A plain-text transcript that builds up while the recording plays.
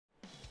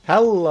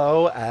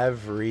Hello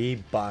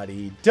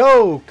everybody,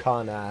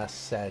 Dokkan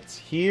Assets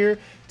here.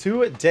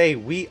 Today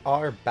we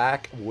are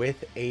back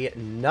with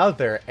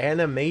another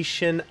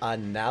animation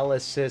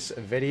analysis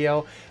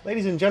video.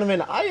 Ladies and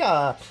gentlemen,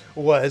 I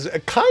was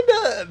kind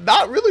of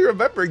not really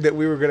remembering that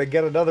we were going to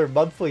get another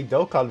monthly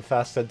Dokkan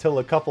Fest until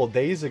a couple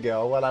days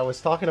ago. When I was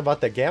talking about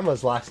the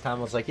Gammas last time,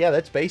 I was like, yeah,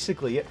 that's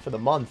basically it for the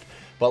month.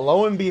 But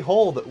lo and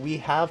behold, we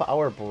have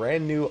our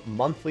brand new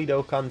monthly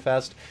Dokkan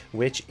Fest,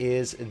 which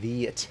is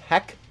the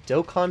Tech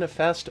Dokkan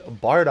Fest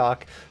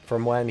BARDOCK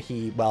from when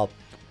he, well,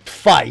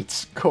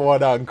 fights,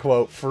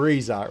 quote-unquote,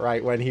 Frieza,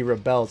 right? When he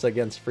rebels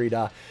against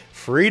Frieza.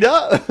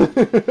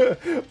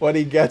 When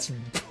he gets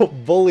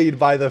bullied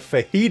by the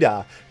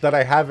fajita that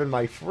I have in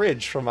my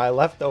fridge from my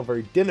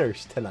leftover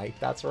dinners tonight.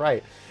 That's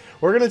right.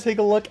 We're going to take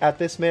a look at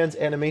this man's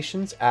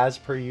animations as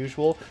per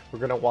usual. We're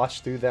going to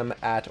watch through them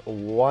at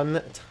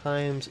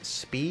 1x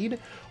speed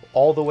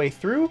all the way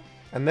through.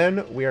 And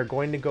then we are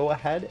going to go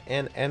ahead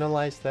and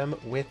analyze them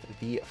with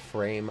the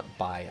frame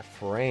by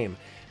frame.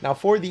 Now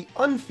for the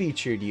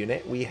unfeatured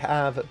unit, we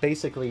have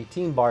basically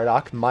Team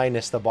Bardock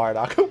minus the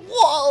Bardock.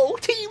 Whoa!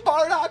 Team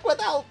Bardock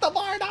without the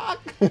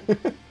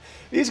Bardock!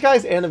 These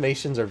guys'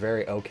 animations are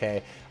very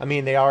okay. I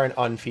mean, they are an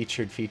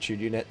unfeatured featured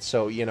unit,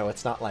 so, you know,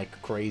 it's not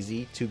like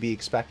crazy to be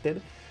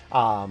expected.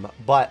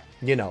 But,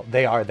 you know,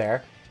 they are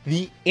there.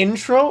 The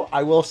intro,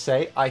 I will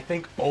say, I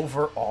think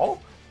overall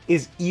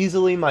is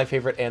easily my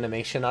favorite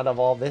animation out of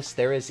all this.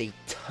 There is a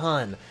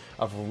ton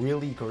of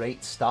really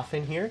great stuff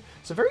in here.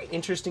 So very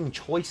interesting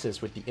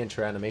choices with the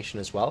intro animation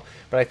as well.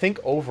 But I think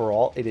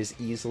overall it is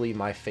easily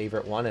my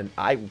favorite one, and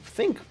I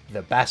think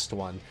the best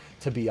one,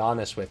 to be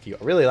honest with you.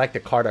 I really like the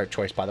card art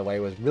choice, by the way. I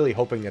was really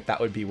hoping that that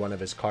would be one of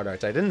his card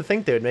arts. I didn't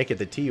think they would make it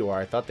the TUR.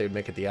 I thought they would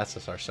make it the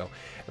SSR, so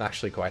I'm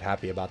actually quite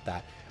happy about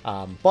that.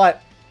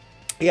 But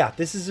yeah,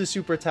 this is a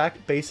super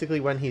attack, basically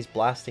when he's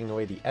blasting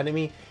away the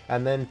enemy,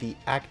 and then the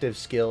active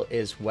skill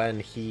is when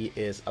he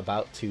is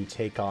about to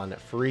take on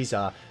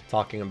Frieza,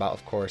 talking about,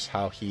 of course,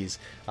 how he's,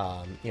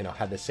 you know,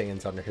 had the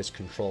Saiyans under his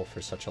control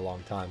for such a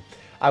long time.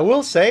 I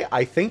will say,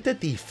 I think that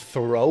the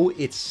throw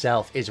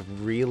itself is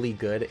really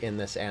good in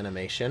this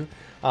animation.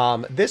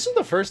 This is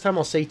the first time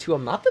I'll say, too,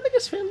 I'm not the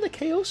biggest fan of the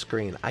KO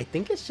screen. I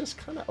think it's just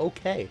kind of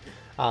okay.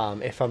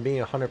 If I'm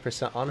being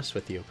 100% honest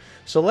with you.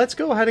 So let's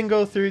go ahead and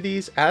go through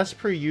these. As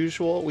per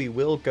usual, we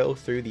will go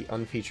through the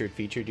unfeatured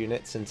featured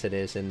unit since it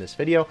is in this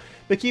video.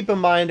 But keep in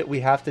mind, we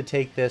have to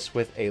take this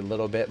with a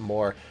little bit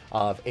more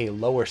of a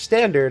lower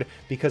standard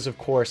because, of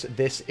course,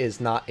 this is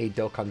not a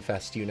Dokkan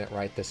Fest unit,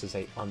 right? This is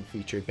a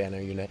unfeatured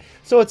banner unit.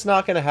 So it's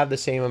not going to have the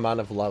same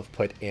amount of love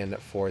put in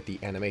for the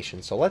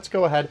animation. So let's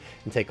go ahead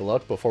and take a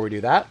look. Before we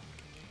do that,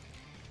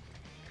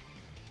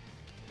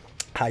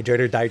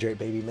 hydrate or dihydrate,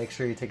 baby. Make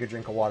sure you take a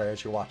drink of water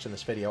as you're watching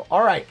this video.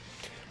 All right,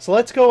 so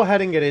let's go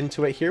ahead and get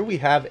into it here. We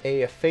have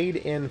a fade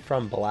in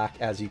from black,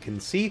 as you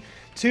can see,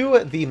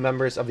 to the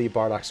members of the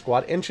Bardock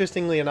squad.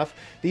 Interestingly enough,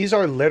 these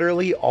are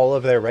literally all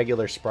of their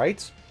regular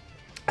sprites.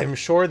 I'm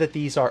sure that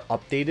these are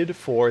updated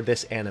for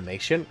this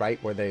animation,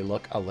 right, where they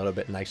look a little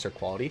bit nicer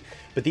quality.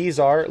 But these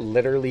are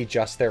literally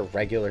just their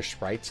regular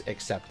sprites,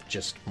 except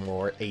just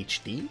more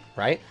HD,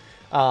 right?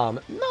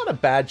 Not a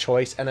bad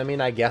choice, and I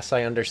mean, I guess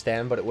I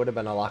understand, but it would have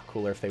been a lot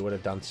cooler if they would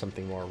have done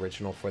something more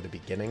original for the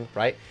beginning,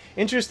 right?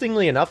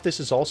 Interestingly enough,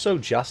 this is also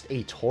just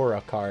a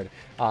Tora card,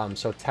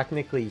 so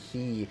technically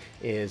he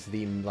is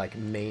the, like,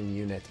 main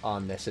unit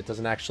on this. It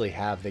doesn't actually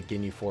have the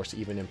Ginyu Force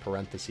even in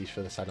parentheses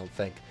for this, I don't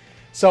think.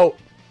 So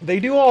they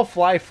do all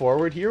fly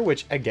forward here,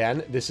 which,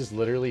 again, this is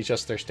literally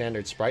just their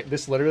standard sprite.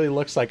 This literally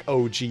looks like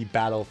OG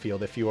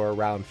Battlefield if you were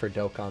around for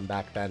Dokkan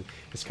back then,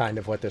 is kind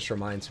of what this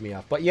reminds me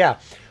of. But yeah,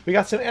 we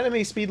got some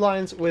anime speed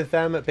lines with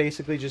them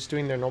basically just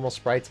doing their normal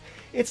sprites.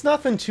 It's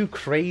nothing too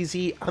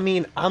crazy. I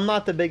mean, I'm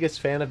not the biggest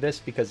fan of this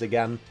because,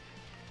 again,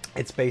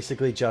 it's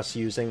basically just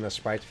using the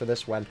sprites for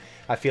this when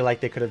I feel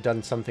like they could have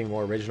done something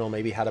more original,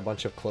 maybe had a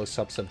bunch of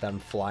close-ups of them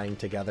flying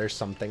together,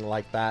 something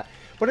like that.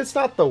 But it's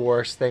not the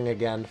worst thing,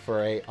 again,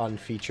 for a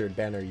unfeatured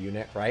banner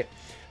unit, right?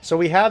 So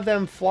we have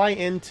them fly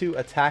in to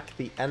attack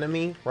the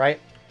enemy, right?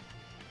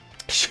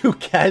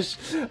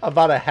 Shukesh,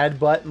 about a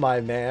headbutt,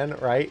 my man,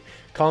 right?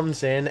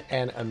 Comes in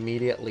and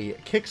immediately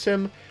kicks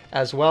him.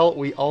 As well,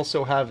 we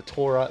also have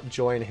Tora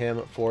join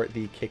him for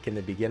the kick in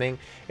the beginning.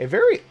 A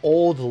very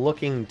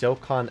old-looking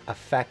Dokkan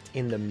effect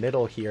in the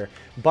middle here,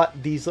 but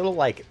these little,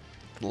 like,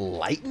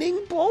 lightning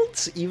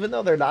bolts, even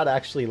though they're not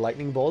actually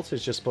lightning bolts,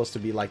 it's just supposed to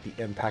be like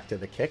the impact of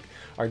the kick,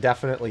 are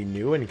definitely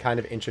new and kind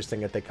of interesting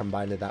that they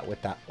combined that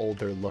with that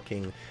older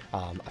looking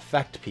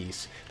effect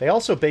piece. They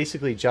also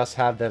basically just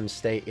have them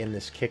stay in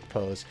this kick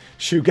pose.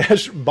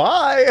 Shugesh,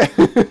 bye!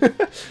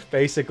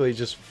 Basically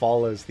just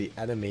follows the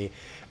enemy.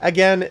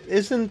 Again,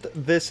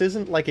 this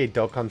isn't like a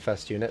Dokkan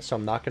Fest unit, so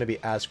I'm not going to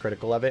be as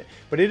critical of it,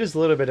 but it is a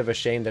little bit of a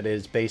shame that it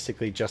is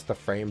basically just the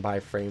frame by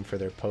frame for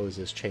their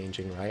poses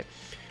changing, right?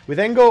 We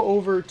then go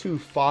over to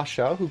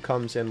Fasha, who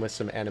comes in with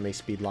some anime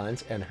speed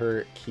lines, and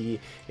her key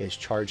is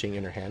charging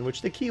in her hand,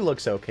 which the key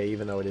looks okay,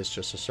 even though it is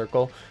just a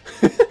circle.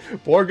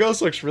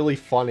 Borgos looks really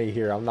funny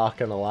here, I'm not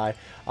gonna lie.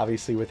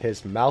 Obviously with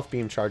his mouth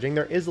beam charging,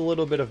 there is a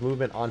little bit of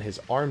movement on his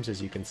arms,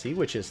 as you can see,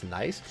 which is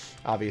nice.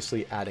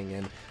 Obviously adding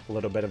in a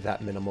little bit of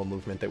that minimal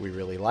movement that we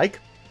really like.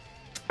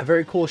 A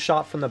very cool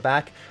shot from the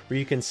back where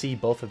you can see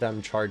both of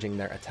them charging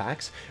their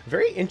attacks.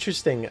 Very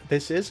interesting.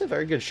 This is a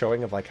very good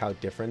showing of like how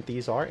different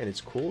these are, and it's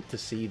cool to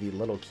see the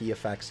little key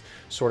effects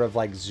sort of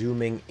like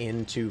zooming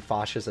into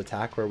Fasha's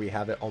attack, where we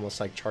have it almost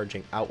like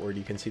charging outward.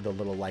 You can see the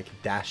little like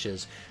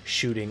dashes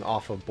shooting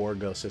off of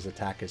Borgos's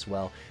attack as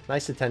well.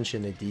 Nice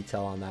attention to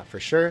detail on that for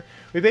sure.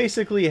 We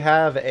basically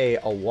have a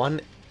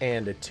 1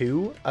 and a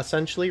 2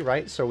 essentially,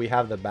 right? So we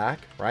have the back,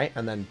 right?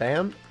 And then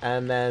bam,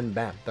 and then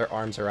bam. Their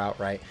arms are out,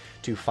 right?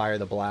 To fire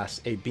the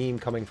blast. A beam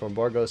coming from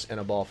Borgos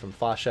and a ball from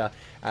Fasha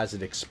as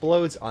it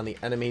explodes on the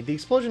enemy. The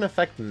explosion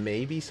effect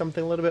may be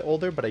something a little bit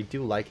older, but I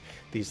do like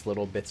these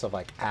little bits of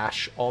like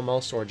ash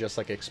almost, or just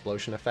like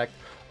explosion effect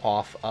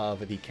off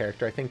of the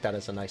character. I think that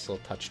is a nice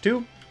little touch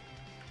too.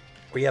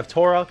 We have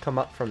Tora come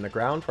up from the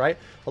ground, right?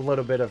 A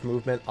little bit of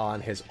movement on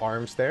his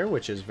arms there,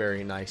 which is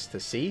very nice to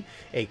see.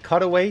 A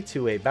cutaway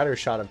to a better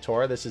shot of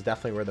Tora. This is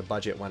definitely where the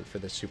budget went for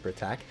the super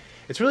attack.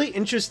 It's really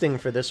interesting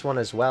for this one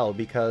as well,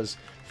 because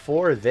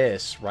for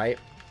this, right,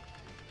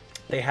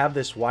 they have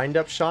this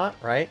wind-up shot,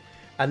 right?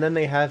 And then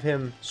they have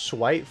him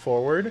swipe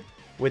forward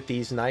with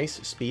these nice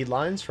speed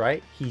lines,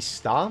 right? He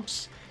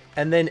stops,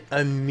 and then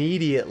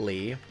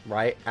immediately,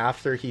 right,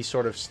 after he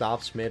sort of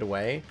stops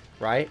midway,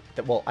 right?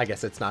 Well, I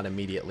guess it's not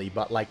immediately,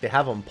 but like they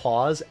have him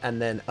pause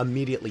and then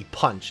immediately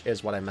punch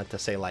is what I meant to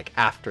say, like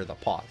after the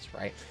pause,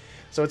 right?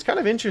 So it's kind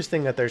of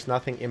interesting that there's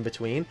nothing in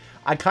between.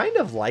 I kind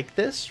of like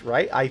this,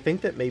 right? I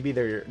think that maybe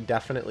there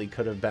definitely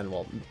could have been,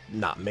 well,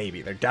 not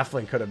maybe, there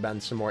definitely could have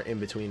been some more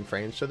in-between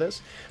frames for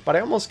this. But I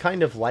almost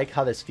kind of like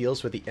how this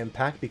feels with the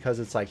impact, because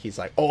it's like he's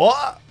like,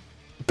 oh,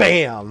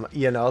 bam,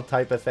 you know,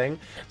 type of thing.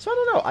 So I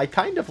don't know, I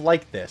kind of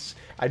like this.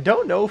 I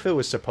don't know if it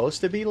was supposed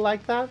to be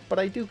like that, but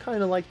I do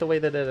kind of like the way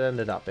that it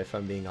ended up, if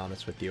I'm being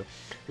honest with you.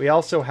 We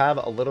also have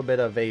a little bit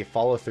of a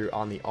follow-through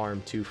on the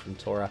arm too from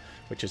Tora,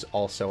 which is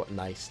also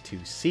nice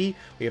to see.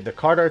 We have the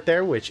card art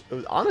there, which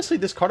honestly,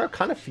 this card art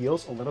kind of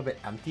feels a little bit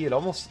empty. It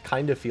almost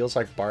kind of feels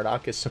like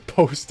Bardock is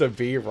supposed to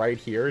be right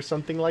here or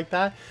something like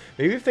that.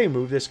 Maybe if they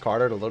move this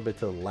card art a little bit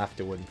to the left,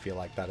 it wouldn't feel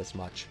like that as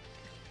much.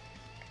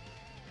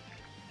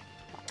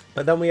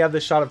 But then we have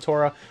this shot of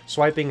Tora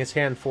swiping his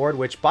hand forward,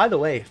 which, by the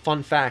way,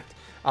 fun fact,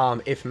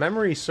 if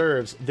memory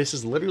serves, this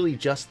is literally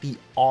just the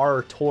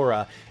R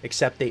Tora,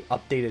 except they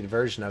updated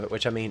version of it,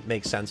 which, I mean,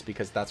 makes sense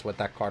because that's what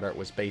that card art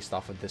was based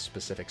off of this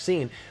specific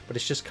scene. But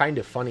it's just kind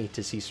of funny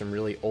to see some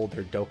really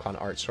older Dokkan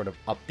art sort of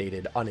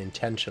updated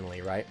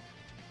unintentionally, right?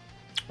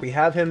 We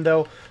have him,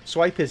 though,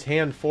 swipe his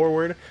hand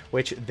forward,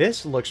 which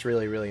this looks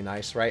really, really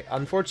nice, right?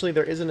 Unfortunately,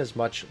 there isn't as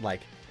much, like,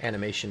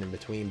 animation in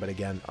between, but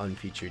again,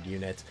 unfeatured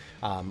unit.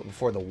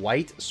 Before the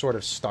white sort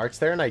of starts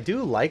there, and I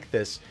do like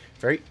this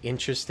very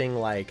interesting,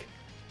 like,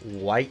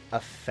 white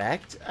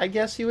effect, I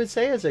guess you would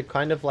say, as it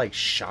kind of like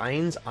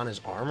shines on his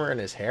armor and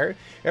his hair.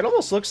 It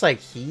almost looks like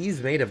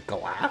he's made of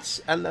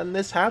glass, and then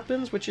this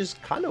happens, which is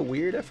kind of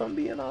weird if I'm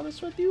being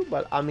honest with you,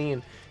 but I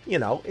mean, you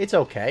know, it's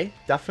okay.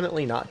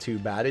 Definitely not too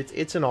bad.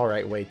 It's an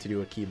alright way to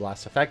do a ki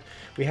blast effect.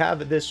 We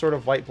have this sort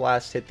of white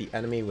blast hit the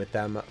enemy with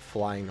them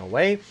flying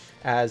away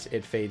as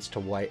it fades to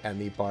white, and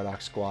the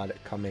Bardock squad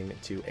coming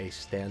to a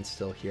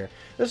standstill here.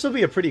 This will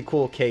be a pretty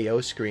cool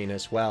KO screen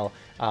as well,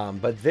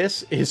 but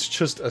this is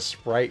just a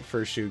sprite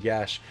for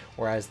Shugesh,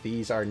 whereas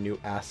these are new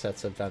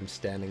assets of them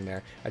standing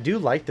there. I do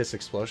like this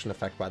explosion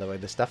effect, by the way.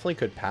 This definitely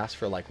could pass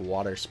for like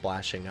water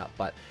splashing up,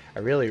 but I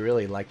really,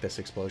 really like this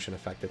explosion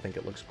effect. I think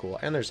it looks cool,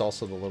 and there's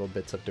also the little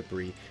bits of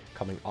debris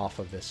coming off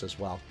of this as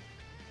well.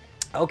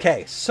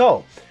 Okay,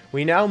 so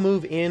we now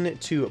move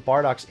into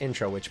Bardock's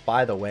intro, which,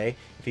 by the way,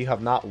 if you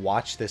have not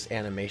watched this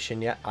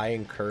animation yet, I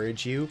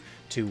encourage you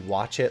to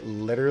watch it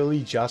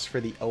literally just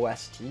for the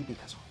OST,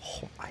 because,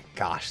 oh my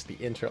gosh, the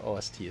intro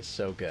OST is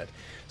so good.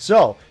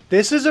 So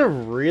this is a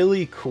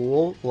really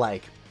cool,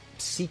 like,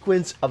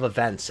 sequence of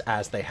events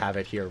as they have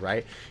it here,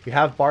 right? You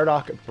have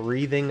Bardock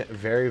breathing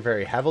very,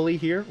 very heavily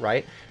here,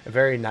 right? A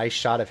very nice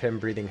shot of him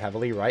breathing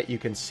heavily, right? You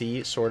can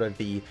see sort of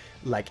the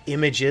like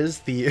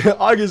images, the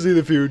I can see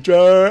the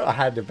future. I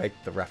had to make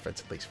the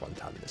reference at least one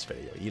time in this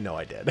video. You know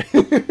I did.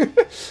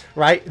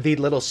 Right? The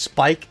little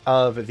spike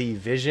of the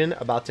vision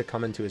about to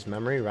come into his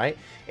memory, right?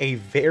 A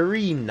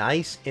very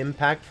nice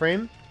impact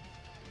frame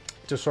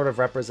to sort of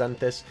represent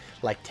this,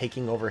 like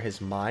taking over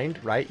his mind,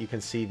 right? You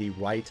can see the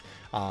white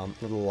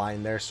little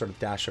line there sort of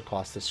dash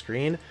across the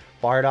screen.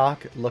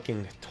 Bardock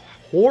looking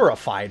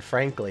horrified,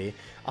 frankly,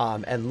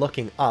 and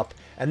looking up.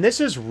 And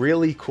this is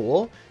really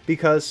cool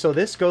because so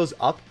this goes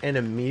up and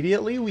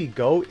immediately we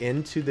go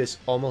into this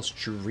almost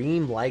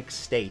dream-like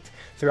state.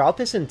 Throughout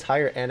this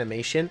entire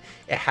animation,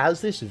 it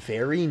has this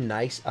very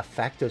nice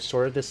effect of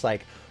sort of this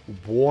like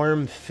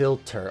warm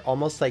filter,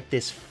 almost like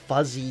this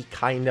fuzzy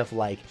kind of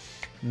like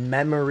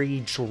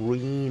memory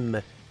dream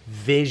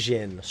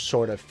vision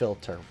sort of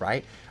filter,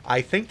 right?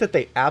 I think that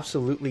they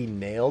absolutely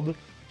nailed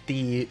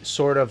the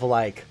sort of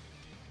like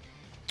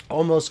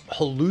almost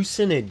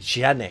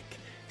hallucinogenic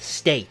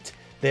state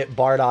that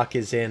Bardock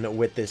is in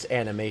with this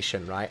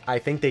animation, right? I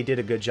think they did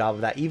a good job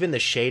of that. Even the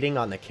shading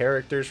on the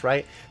characters,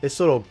 right? This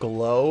little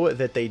glow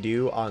that they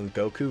do on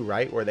Goku,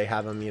 right? Where they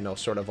have him, you know,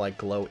 sort of like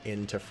glow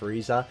into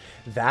Frieza.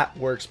 That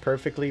works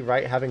perfectly,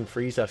 right? Having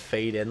Frieza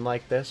fade in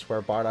like this,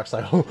 where Bardock's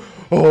like,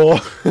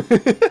 oh,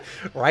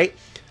 right?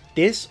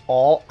 This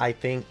all, I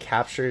think,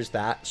 captures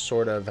that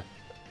sort of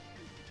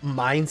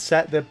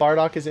mindset that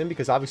Bardock is in,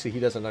 because obviously he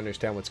doesn't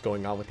understand what's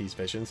going on with these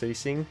visions that he's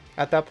seeing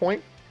at that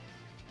point.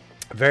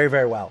 Very,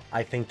 very well.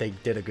 I think they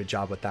did a good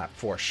job with that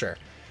for sure.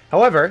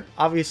 However,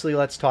 obviously,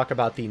 let's talk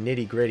about the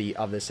nitty-gritty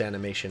of this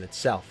animation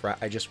itself, right?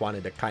 I just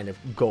wanted to kind of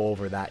go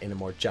over that in a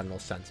more general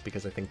sense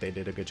because I think they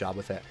did a good job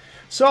with it.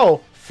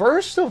 So,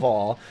 first of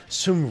all,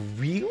 some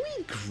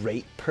really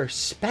great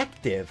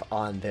perspective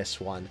on this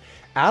one.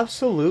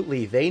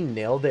 Absolutely, they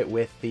nailed it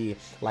with the,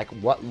 like,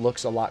 what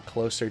looks a lot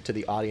closer to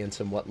the audience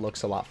and what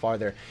looks a lot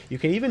farther. You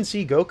can even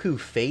see Goku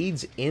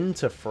fades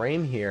into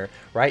frame here,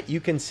 right?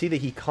 You can see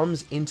that he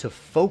comes into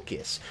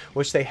focus,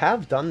 which they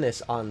have done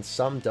this on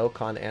some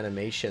Dokkan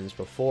animations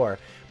before,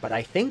 but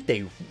I think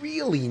they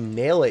really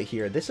nail it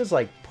here. This is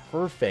like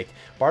perfect.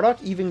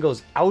 Bardock even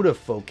goes out of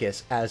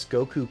focus as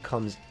Goku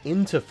comes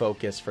into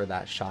focus for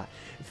that shot.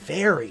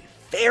 Very,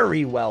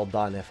 very well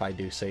done, if I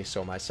do say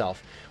so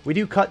myself. We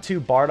do cut to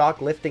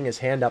Bardock lifting his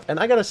hand up, and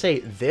I gotta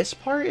say, this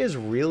part is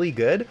really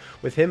good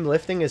with him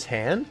lifting his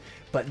hand,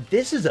 but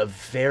this is a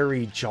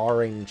very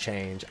jarring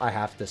change, I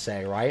have to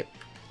say, right?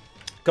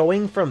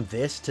 Going from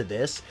this to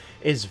this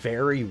is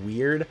very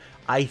weird.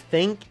 I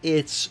think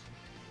it's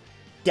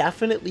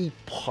definitely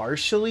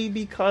partially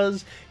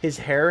because his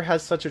hair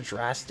has such a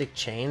drastic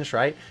change,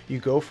 right? You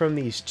go from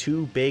these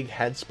two big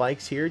head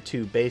spikes here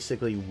to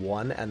basically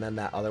one, and then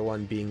that other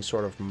one being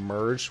sort of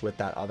merged with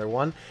that other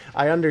one.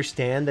 I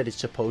understand that it's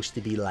supposed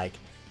to be like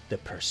the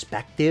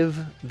perspective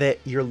that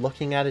you're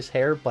looking at his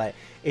hair, but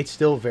it's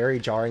still very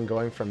jarring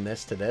going from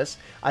this to this.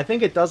 I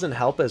think it doesn't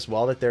help as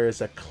well that there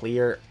is a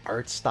clear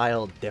art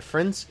style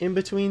difference in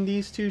between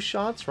these two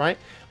shots, right?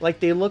 Like,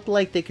 they look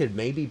like they could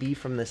maybe be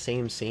from the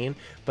same scene,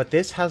 but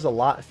this has a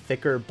lot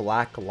thicker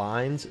black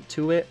lines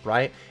to it,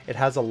 right? It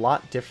has a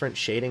lot different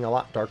shading, a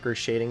lot darker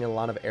shading in a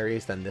lot of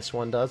areas than this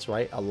one does,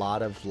 right? A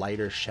lot of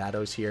lighter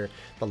shadows here.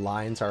 The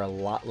lines are a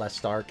lot less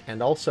dark,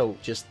 and also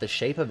just the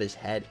shape of his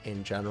head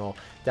in general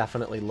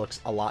definitely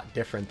looks a lot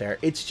different there.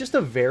 It's just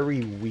a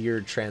very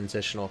weird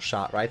transitional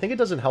shot, right? I think it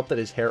doesn't help that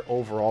his hair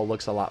overall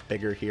looks a lot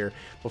bigger here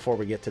before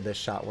we get to this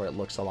shot where it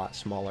looks a lot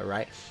smaller,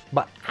 right?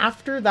 But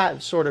after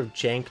that sort of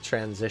jank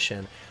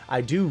transition,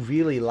 I do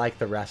really like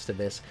the rest of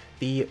this.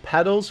 The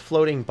petals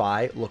floating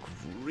by look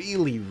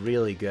really,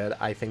 really good.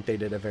 I think they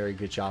did a very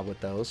good job with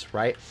those,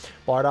 right?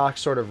 Bardock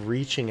sort of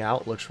reaching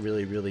out looks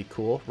really, really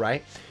cool,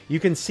 right? You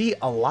can see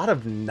a lot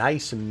of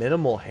nice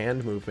minimal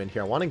hand movement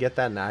here. I want to get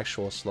that in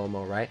actual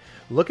slow-mo, right?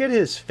 Look at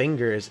his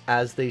fingers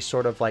as they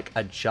sort of like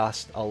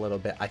adjust a little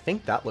bit. I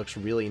think that looks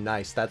really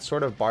nice. That's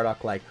sort of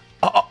Bardock like,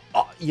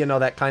 you know,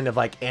 that kind of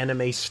like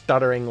anime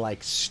stuttering,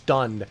 like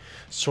stunned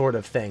sort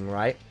of thing,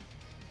 right?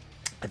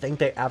 I think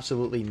they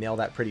absolutely nail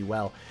that pretty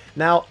well.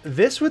 Now,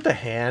 this with the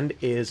hand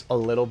is a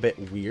little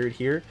bit weird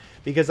here,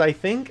 because I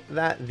think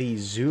that the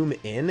zoom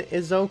in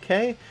is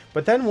okay,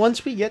 but then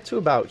once we get to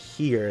about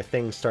here,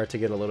 things start to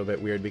get a little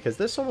bit weird, because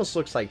this almost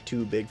looks like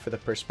too big for the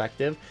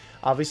perspective.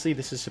 Obviously,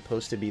 this is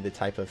supposed to be the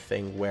type of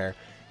thing where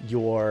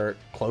you're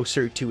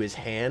closer to his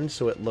hand,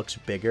 so it looks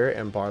bigger,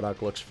 and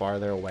Bardock looks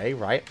farther away,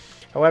 right?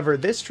 However,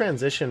 this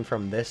transition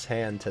from this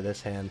hand to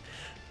this hand,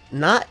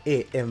 not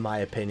it, in my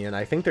opinion.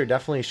 I think there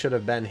definitely should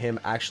have been him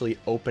actually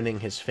opening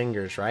his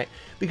fingers, right?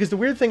 Because the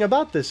weird thing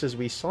about this is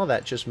we saw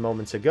that just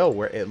moments ago,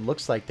 where it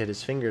looks like that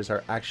his fingers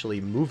are actually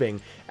moving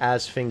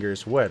as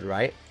fingers would,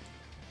 right?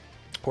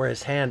 Where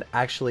his hand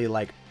actually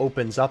like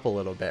opens up a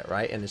little bit,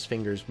 right? And his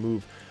fingers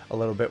move a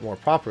little bit more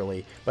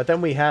properly. But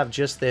then we have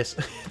just this.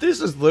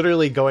 This is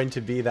literally going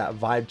to be that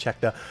vibe check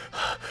the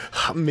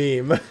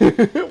meme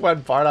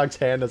when Bardock's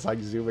hand is like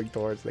zooming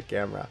towards the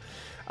camera.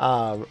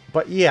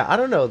 But yeah, I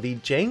don't know, the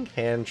jank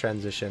hand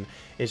transition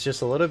is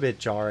just a little bit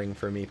jarring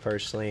for me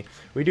personally.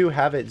 We do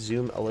have it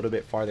zoom a little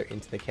bit farther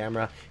into the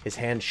camera, his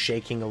hand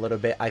shaking a little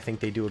bit. I think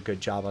they do a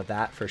good job of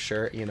that for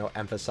sure, you know,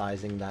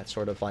 emphasizing that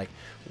sort of like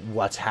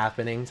what's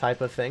happening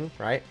type of thing,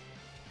 right?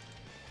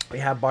 We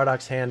have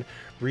Bardock's hand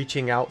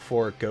reaching out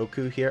for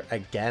Goku here.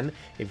 Again,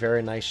 a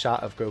very nice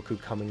shot of Goku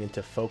coming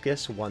into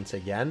focus once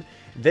again.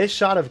 This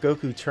shot of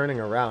Goku turning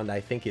around,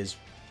 I think, is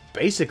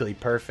basically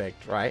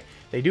perfect, right?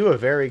 They do a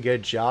very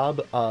good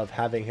job of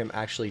having him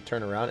actually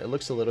turn around. It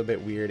looks a little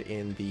bit weird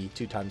in the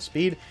 2x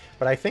speed,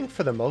 but I think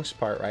for the most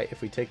part, right,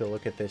 if we take a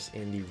look at this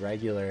in the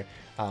regular,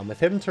 with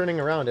him turning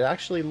around, it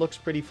actually looks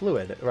pretty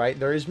fluid, right?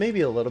 There is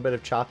maybe a little bit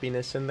of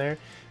choppiness in there,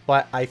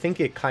 but I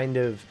think it kind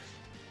of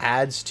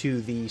adds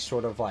to the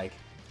sort of like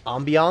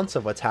ambiance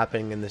of what's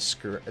happening in this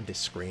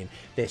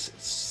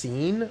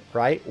scene,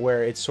 right?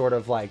 Where it's sort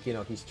of like, you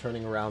know, he's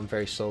turning around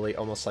very slowly,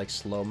 almost like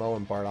slow-mo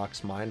in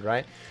Bardock's mind,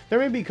 right? There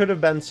maybe could have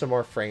been some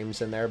more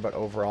frames in there, but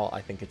overall,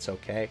 I think it's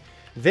okay.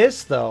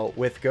 This, though,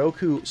 with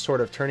Goku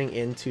sort of turning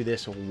into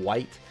this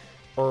white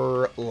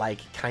or like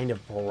kind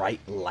of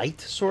bright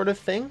light sort of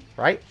thing,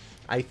 right?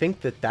 I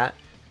think that that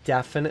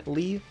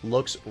definitely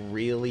looks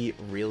really,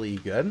 really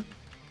good.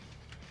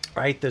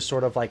 Right, this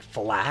sort of like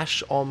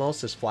flash,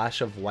 almost this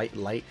flash of white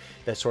light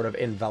that sort of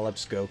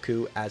envelops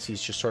Goku as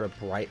he's just sort of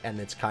bright, and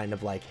it's kind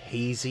of like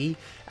hazy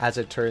as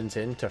it turns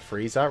into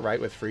Frieza, right,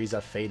 with Frieza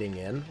fading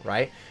in,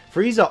 right?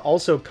 Frieza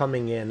also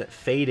coming in,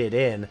 faded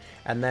in,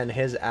 and then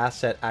his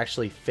asset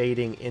actually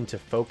fading into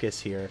focus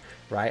here,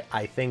 right?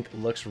 I think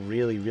looks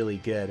really, really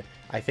good.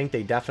 I think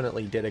they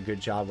definitely did a good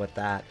job with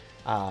that.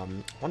 I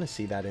want to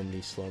see that in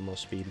the slow-mo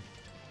speed.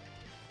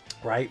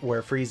 Right,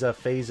 where Frieza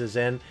phases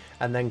in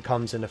and then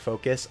comes into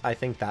focus. I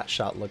think that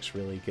shot looks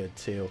really good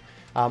too.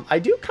 I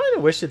do kind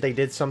of wish that they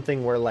did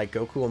something where like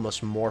Goku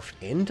almost morphed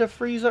into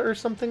Frieza or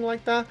something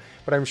like that,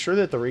 but I'm sure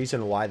that the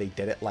reason why they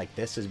did it like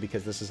this is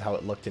because this is how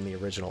it looked in the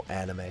original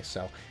anime.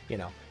 So, you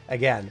know,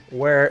 again,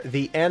 where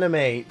the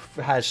anime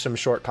has some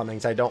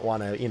shortcomings, I don't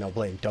want to, you know,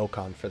 blame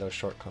Dokkan for those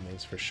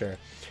shortcomings for sure.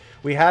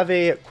 We have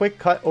a quick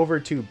cut over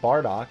to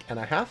BARDOCK, and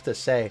I have to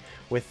say,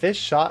 with this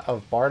shot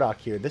of BARDOCK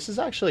here, this is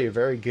actually a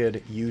very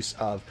good use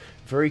of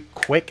very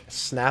quick,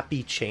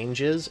 snappy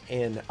changes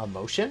in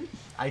emotion.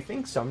 I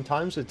think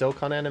sometimes with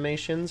Dokkan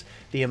animations,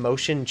 the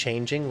emotion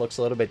changing looks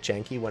a little bit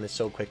janky when it's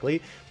so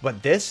quickly,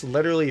 but this,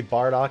 literally,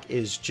 BARDOCK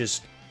is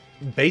just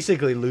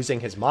basically losing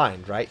his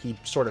mind, right? He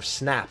sort of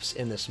snaps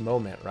in this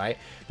moment, right?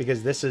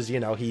 Because this is, you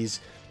know, he's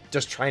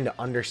just trying to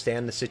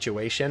understand the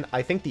situation.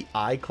 I think the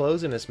eye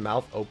close and his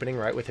mouth opening,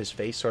 right, with his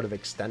face sort of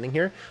extending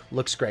here,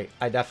 looks great.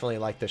 I definitely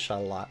like this shot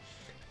a lot.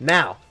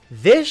 Now,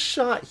 this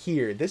shot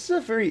here, this is a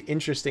very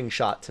interesting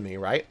shot to me,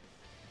 right?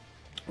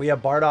 We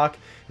have BARDOCK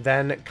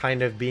then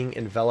kind of being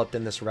enveloped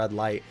in this red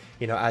light,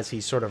 you know, as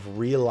he's sort of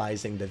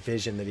realizing the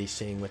vision that he's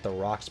seeing with the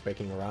rocks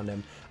breaking around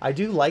him. I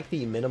do like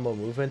the minimal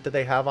movement that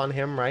they have on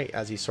him, right,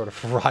 as he's sort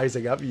of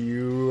rising up.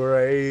 You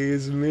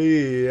raise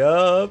me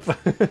up,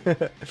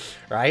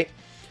 right?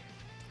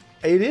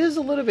 It is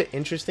a little bit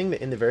interesting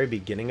that in the very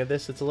beginning of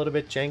this, it's a little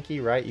bit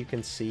janky, right? You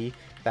can see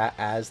that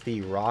as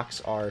the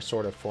rocks are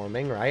sort of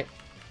forming, right?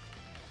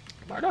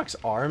 BARDOCK's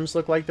arms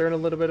look like they're in a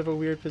little bit of a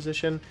weird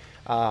position.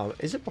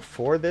 Is it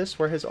before this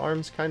where his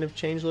arms kind of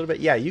change a little bit?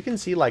 Yeah, you can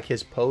see like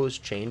his pose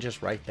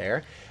changes right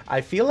there.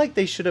 I feel like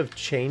they should have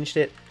changed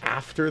it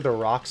after the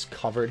rocks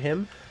covered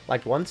him.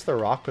 Like once the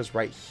rock was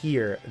right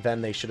here,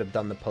 then they should have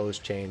done the pose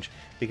change,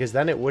 because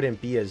then it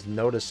wouldn't be as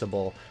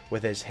noticeable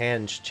with his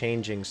hands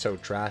changing so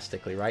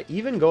drastically, right?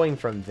 Even going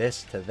from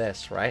this to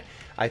this, right?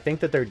 I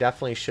think that there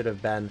definitely should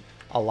have been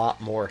a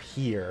lot more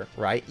here,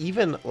 right?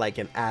 Even like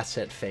an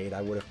asset fade,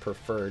 I would have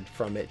preferred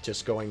from it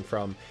just going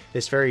from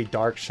this very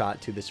dark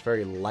shot to this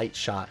very light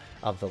shot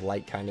of the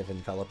light kind of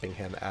enveloping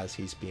him as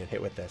he's being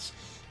hit with this.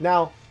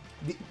 Now,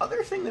 the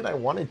other thing that I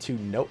wanted to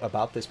note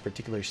about this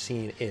particular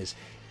scene is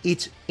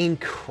it's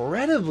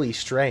incredibly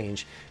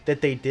strange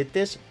that they did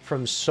this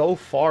from so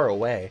far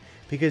away,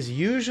 because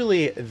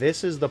usually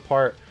this is the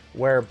part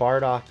where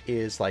BARDOCK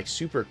is like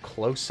super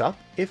close up,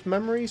 if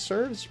memory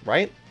serves,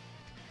 right?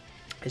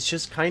 It's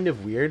just kind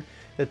of weird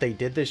that they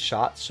did this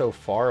shot so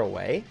far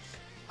away.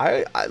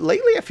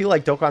 Lately, I feel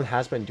like Dokkan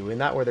has been doing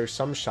that, where there's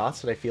some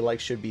shots that I feel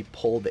like should be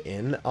pulled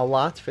in a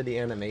lot for the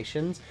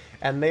animations,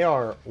 and they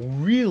are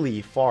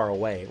really far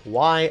away.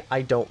 Why?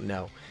 I don't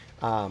know.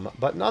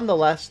 But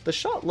nonetheless, the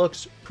shot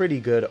looks pretty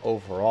good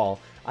overall.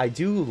 I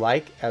do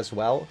like as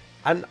well,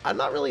 I'm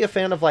not really a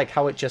fan of like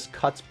how it just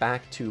cuts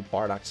back to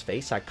BARDOCK's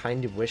face. I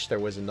kind of wish there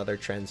was another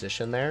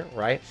transition there,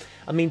 right?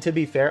 I mean, to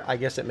be fair, I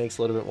guess it makes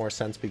a little bit more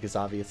sense because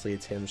obviously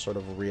it's him sort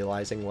of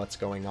realizing what's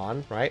going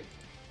on, right?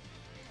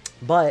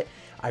 But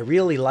I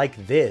really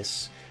like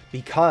this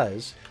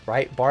because,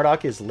 right,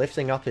 BARDOCK is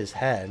lifting up his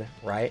head,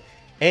 right?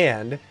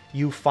 And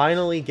you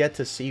finally get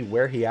to see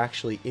where he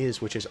actually is,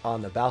 which is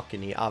on the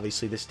balcony.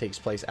 Obviously, this takes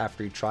place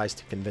after he tries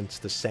to convince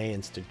the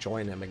Saiyans to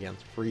join him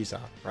against Frieza,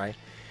 right?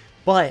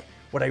 But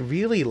what I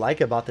really like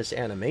about this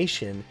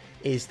animation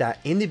is that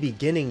in the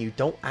beginning, you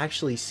don't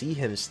actually see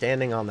him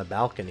standing on the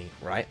balcony,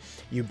 right?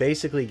 You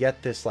basically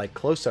get this like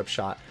close-up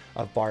shot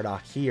of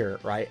BARDOCK here,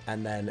 right?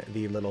 And then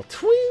the little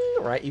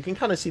twing, right? You can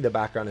kind of see the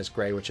background is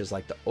gray, which is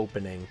like the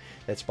opening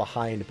that's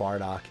behind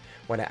BARDOCK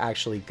when it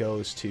actually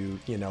goes to,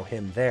 you know,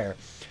 him there.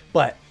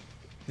 But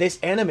this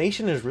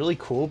animation is really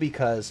cool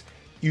because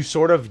you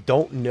sort of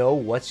don't know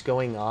what's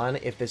going on,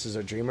 if this is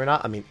a dream or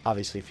not. I mean,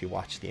 obviously, if you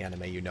watch the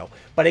anime, you know.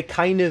 But it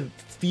kind of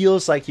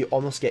feels like you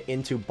almost get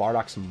into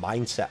BARDOCK's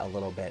mindset a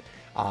little bit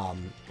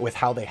with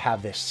how they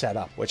have this set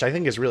up, which I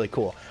think is really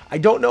cool. I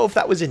don't know if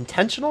that was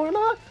intentional or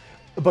not,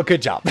 but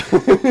good job.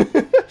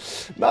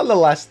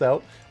 Nonetheless,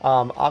 though,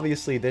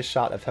 obviously this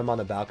shot of him on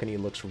the balcony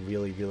looks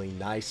really, really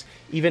nice.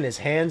 Even his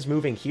hands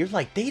moving here,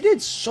 like they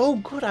did so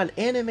good on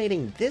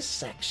animating this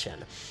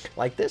section.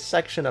 Like this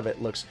section of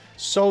it looks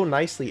so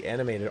nicely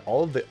animated.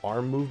 All of the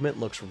arm movement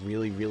looks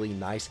really, really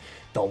nice.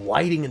 The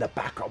lighting in the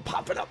background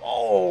popping up.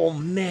 Oh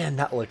man,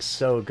 that looks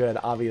so good.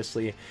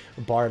 Obviously,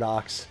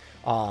 BARDOCK's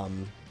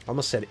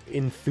almost said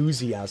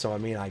enthusiasm. I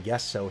mean, I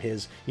guess so.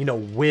 His, you know,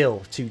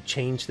 will to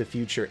change the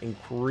future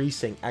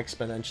increasing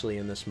exponentially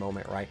in this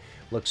moment, right?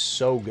 Looks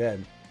so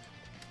good.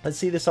 Let's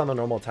see this on the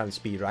normal time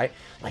speed, right?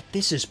 Like,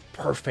 this is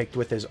perfect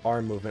with his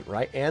arm movement,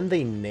 right? And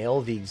they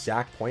nail the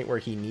exact point where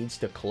he needs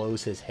to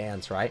close his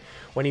hands, right?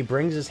 When he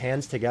brings his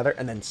hands together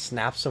and then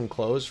snaps them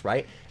closed,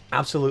 right?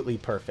 Absolutely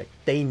perfect.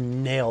 They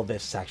nail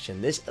this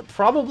section. This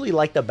probably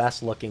like the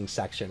best looking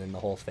section in the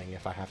whole thing,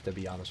 if I have to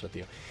be honest with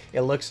you.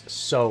 It looks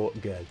so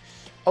good.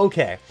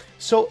 Okay,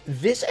 so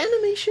this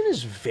animation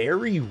is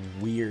very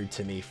weird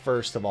to me,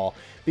 first of all,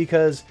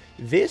 because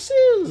this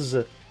is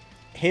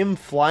him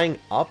flying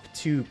up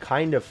to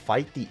kind of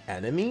fight the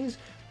enemies,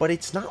 but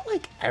it's not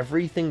like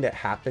everything that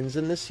happens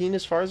in this scene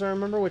as far as I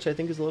remember, which I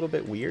think is a little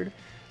bit weird.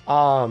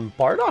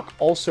 Bardock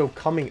also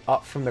coming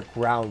up from the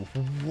ground.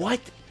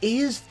 What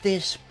is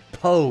this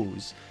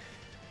pose?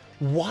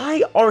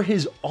 Why are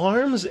his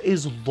arms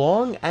as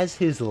long as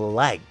his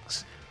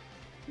legs?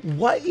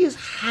 What is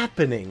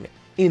happening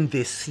in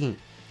this scene?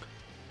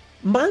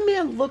 My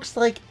man looks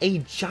like a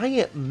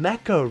giant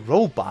mecha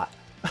robot.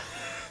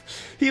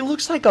 He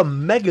looks like a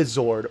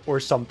Megazord or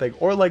something,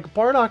 or like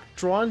Bardock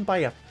drawn by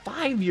a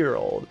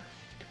 5-year-old.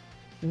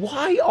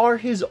 Why are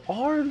his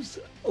arms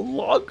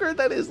longer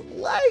than his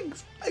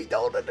legs? I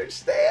don't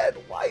understand.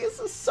 Why is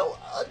this so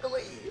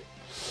ugly?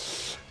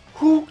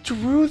 Who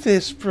drew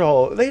this,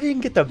 bro? They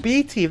didn't get the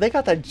B team. They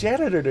got the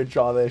janitor to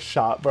draw this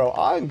shot, bro.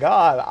 On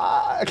God,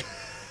 I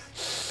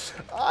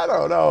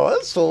don't know.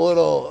 That's a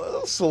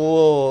little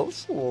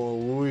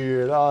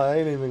weird. I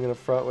ain't even gonna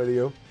front with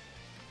you.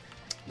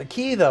 The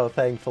key, though,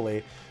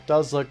 thankfully,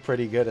 does look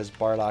pretty good as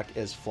Bardock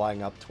is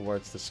flying up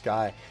towards the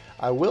sky.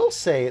 I will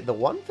say the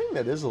one thing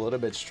that is a little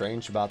bit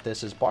strange about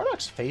this is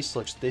Bardock's face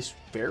looks this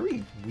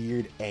very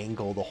weird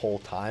angle the whole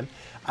time.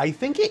 I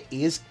think it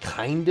is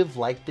kind of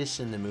like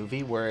this in the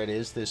movie, where it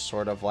is this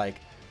sort of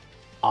like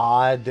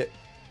odd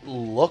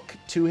look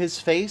to his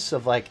face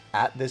of like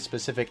at this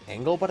specific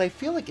angle, but I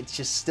feel like it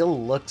just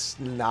still looks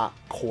not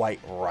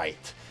quite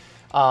right.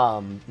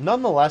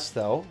 Nonetheless,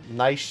 though,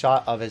 nice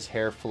shot of his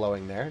hair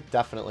flowing there.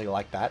 Definitely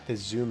like that. The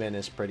zoom in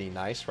is pretty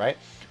nice, right?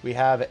 We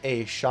have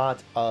a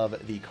shot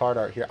of the card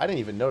art here. I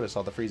didn't even notice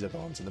all the Frieza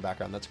villains in the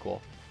background. That's cool.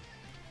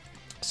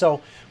 So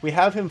we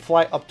have him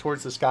fly up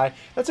towards the sky.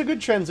 That's a good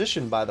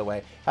transition, by the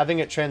way. Having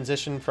it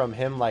transition from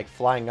him like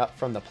flying up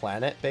from the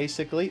planet,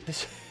 basically.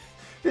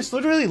 This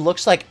literally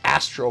looks like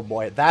Astro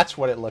Boy. That's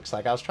what it looks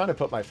like. I was trying to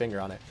put my finger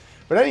on it.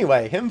 But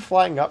anyway, him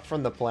flying up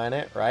from the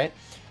planet, right?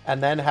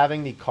 And then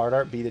having the card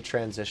art be the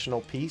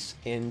transitional piece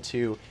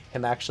into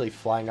him actually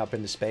flying up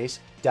into space.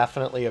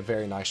 Definitely a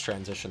very nice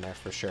transition there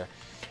for sure.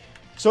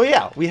 So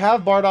yeah, we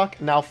have Bardock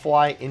now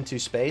fly into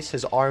space.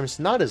 His arms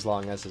not as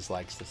long as his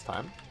legs this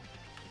time.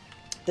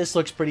 This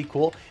looks pretty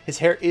cool. His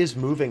hair is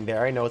moving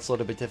there. I know it's a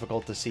little bit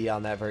difficult to see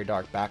on that very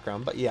dark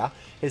background, but yeah,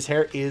 his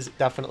hair is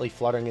definitely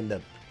fluttering in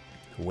the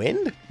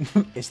wind.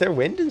 Is there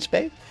wind in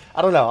space?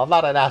 I don't know. I'm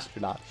not an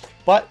astronaut.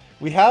 But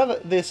we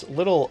have this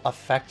little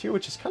effect here,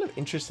 which is kind of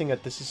interesting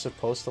that this is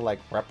supposed to like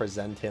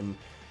represent him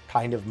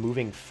kind of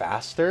moving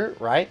faster,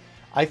 right?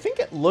 I think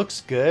it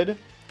looks good.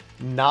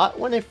 Not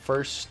when it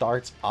first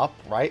starts up,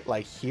 right?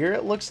 Like here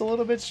it looks a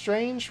little bit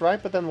strange,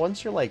 right? But then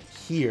once you're like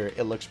here,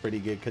 it looks pretty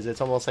good because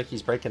it's almost like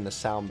he's breaking the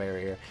sound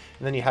barrier.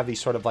 And then you have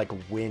these sort of like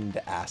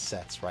wind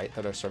assets, right?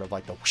 That are sort of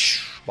like the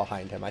whoosh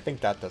behind him. I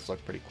think that does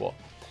look pretty cool.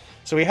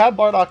 So we have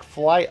Bardock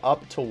fly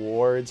up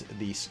towards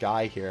the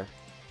sky here.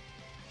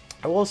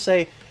 I will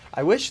say,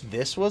 I wish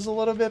this was a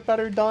little bit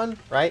better done,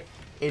 right?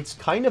 It's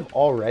kind of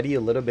already a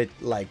little bit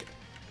like,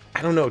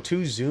 I don't know,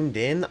 too zoomed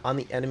in on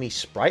the enemy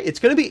sprite. It's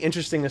going to be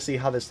interesting to see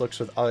how this looks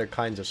with other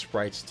kinds of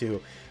sprites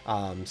too,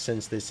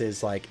 since this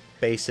is like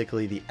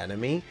basically the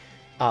enemy.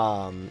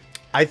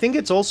 I think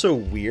it's also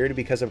weird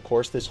because, of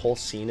course, this whole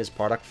scene is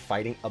Bardock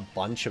fighting a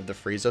bunch of the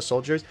Frieza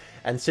soldiers.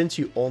 And since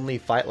you only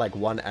fight like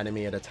one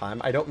enemy at a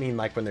time, I don't mean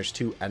like when there's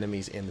two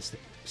enemies in the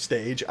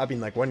stage. I mean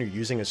like when you're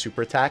using a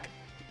super attack,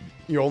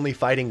 you're only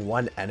fighting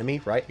one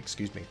enemy, right?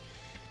 Excuse me.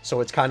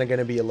 So it's kind of going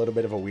to be a little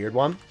bit of a weird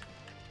one.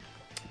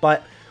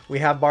 But we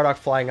have Bardock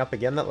flying up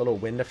again, that little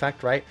wind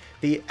effect, right?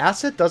 The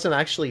asset doesn't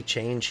actually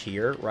change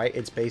here, right?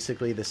 It's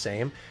basically the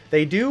same.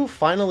 They do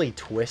finally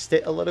twist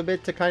it a little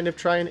bit to kind of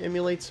try and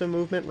emulate some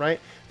movement, right?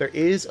 There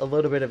is a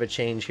little bit of a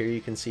change here.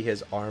 You can see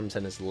his arms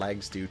and his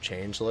legs do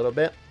change a little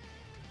bit.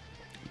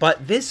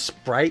 But this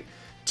sprite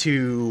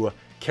to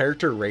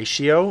character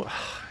ratio, I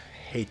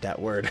hate that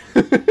word,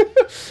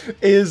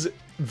 is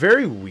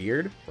very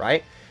weird,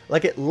 right?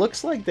 Like, it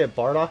looks like that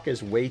Bardock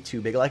is way too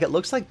big. Like, it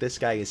looks like this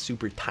guy is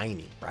super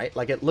tiny, right?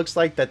 Like, it looks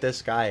like that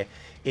this guy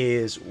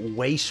is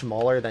way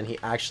smaller than he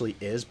actually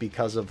is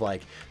because of,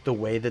 like, the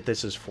way that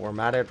this is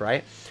formatted,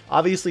 right?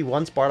 Obviously,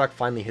 once Bardock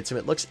finally hits him,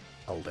 it looks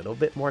a little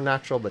bit more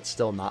natural, but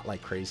still not,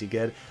 like, crazy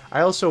good.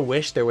 I also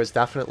wish there was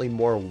definitely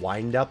more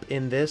wind-up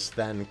in this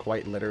than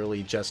quite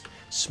literally just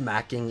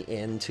smacking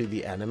into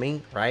the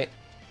enemy, right?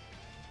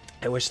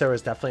 I wish there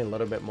was definitely a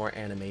little bit more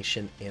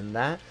animation in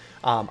that.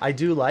 I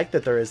do like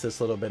that there is this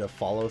little bit of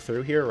follow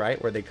through here,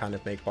 right? Where they kind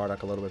of make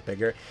Bardock a little bit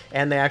bigger.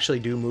 And they actually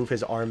do move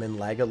his arm and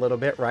leg a little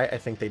bit, right? I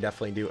think they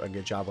definitely do a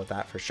good job with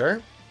that for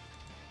sure.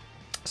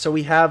 So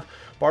we have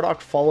Bardock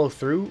follow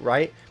through,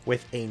 right,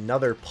 with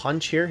another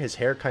punch here. His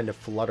hair kind of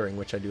fluttering,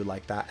 which I do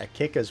like that. A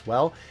kick as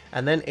well,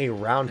 and then a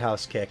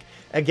roundhouse kick.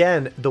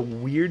 Again, the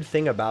weird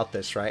thing about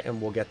this, right,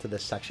 and we'll get to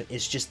this section,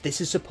 is just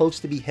this is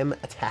supposed to be him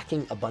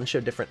attacking a bunch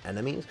of different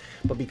enemies,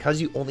 but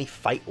because you only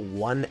fight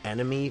one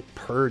enemy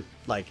per,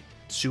 like,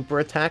 super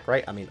attack,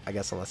 right? I mean, I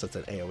guess unless it's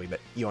an AoE, but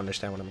you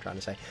understand what I'm trying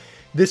to say.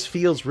 This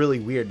feels really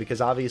weird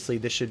because obviously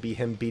this should be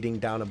him beating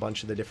down a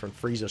bunch of the different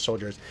Frieza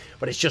soldiers,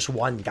 but it's just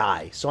one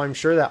guy. So I'm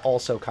sure that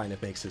also kind of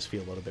makes this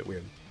feel a little bit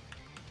weird.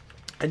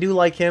 I do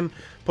like him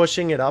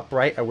pushing it up,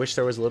 right? I wish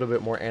there was a little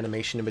bit more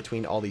animation in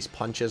between all these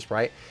punches,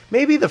 right?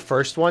 Maybe the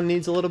first one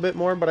needs a little bit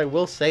more, but I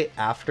will say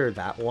after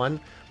that one,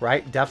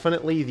 right?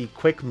 Definitely the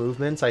quick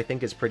movements I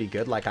think is pretty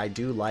good. Like I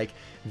do like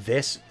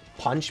this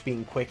punch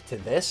being quick to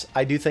this.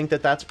 I do think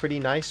that that's pretty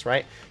nice,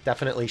 right?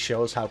 Definitely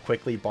shows how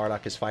quickly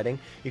Bardock is fighting.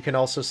 You can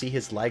also see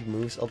his leg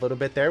moves a little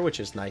bit there, which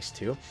is nice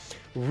too.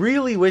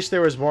 Really wish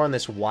there was more on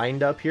this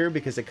wind up here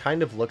because it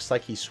kind of looks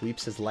like he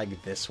sweeps his leg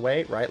this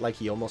way, right? Like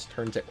he almost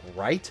turns it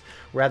right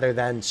rather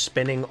than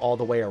spinning all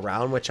the way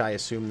around, which I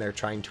assume they're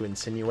trying to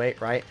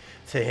insinuate, right?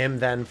 To him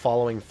then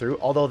following through.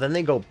 Although then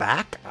they go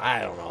back.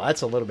 I don't know.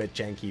 That's a little bit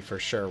janky for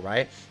sure,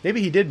 right?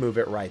 Maybe he did move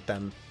it right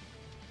then,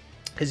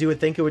 because you would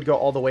think it would go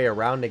all the way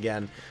around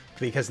again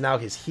because now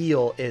his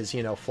heel is,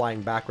 you know,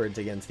 flying backwards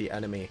against the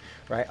enemy,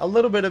 right? A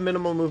little bit of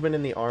minimal movement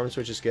in the arms,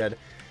 which is good.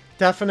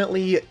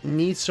 Definitely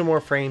needs some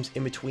more frames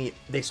in between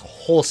this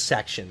whole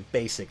section,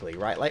 basically,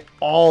 right? Like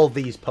all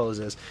these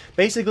poses,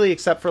 basically,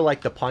 except for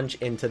like the punch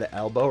into the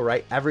elbow,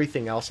 right?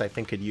 Everything else I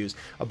think could use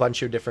a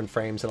bunch of different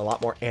frames and a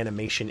lot more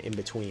animation in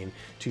between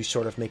to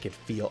sort of make it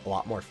feel a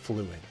lot more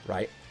fluid,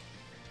 right?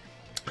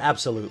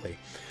 Absolutely.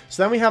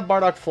 So then we have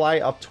Bardock fly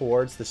up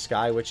towards the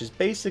sky, which is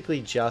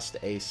basically just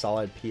a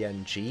solid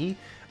PNG,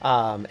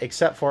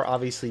 except for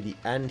obviously the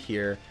end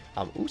here.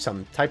 Ooh,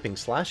 some typing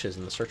slashes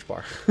in the search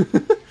bar.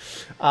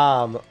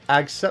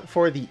 Except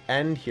for the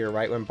end here,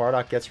 right, when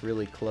Bardock gets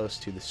really close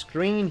to the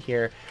screen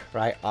here,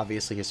 right,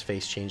 obviously his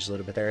face changed a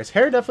little bit there. His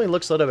hair definitely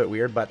looks a little bit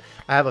weird, but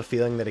I have a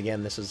feeling that,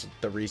 again, this is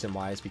the reason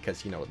why is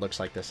because, you know, it looks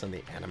like this in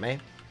the anime.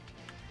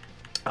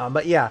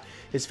 But yeah,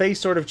 his face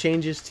sort of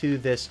changes to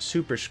this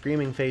super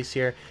screaming face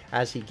here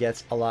as he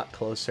gets a lot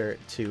closer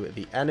to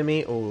the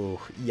enemy. Oh,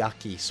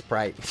 yucky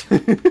sprite.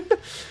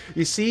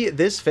 You see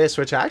this fist,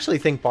 which I actually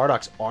think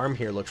Bardock's arm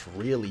here looks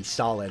really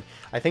solid.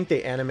 I think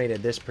they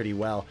animated this pretty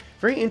well.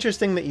 Very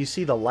interesting that you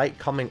see the light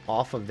coming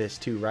off of this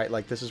too, right?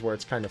 Like this is where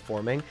it's kind of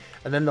forming.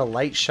 And then the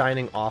light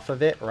shining off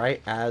of it, right,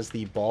 as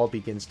the ball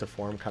begins to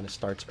form, kind of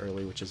starts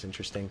early, which is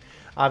interesting.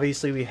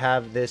 Obviously, we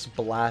have this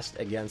blast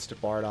against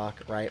Bardock,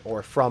 right,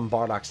 or from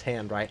Bardock's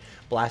hand, right?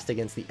 Blast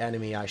against the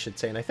enemy, I should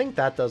say. And I think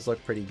that does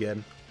look pretty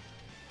good.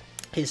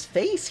 His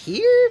face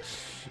here,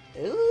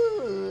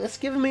 ooh, it's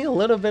giving me a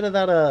little bit of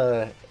that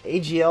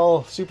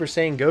AGL Super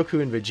Saiyan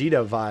Goku and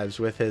Vegeta vibes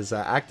with his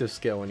active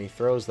skill when he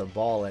throws the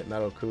ball at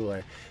Metal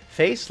Cooler.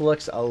 Face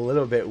looks a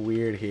little bit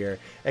weird here.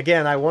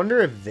 Again, I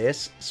wonder if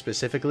this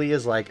specifically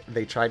is like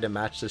they tried to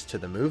match this to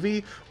the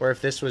movie, or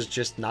if this was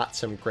just not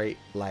some great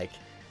like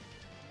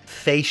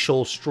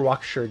facial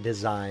structure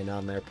design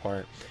on their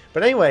part.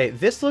 But anyway,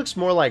 this looks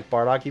more like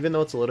Bardock, even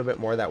though it's a little bit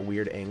more that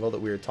weird angle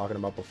that we were talking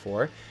about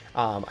before.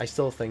 I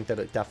still think that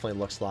it definitely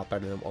looks a lot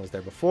better than what was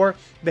there before.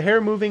 The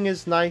hair moving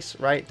is nice,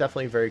 right?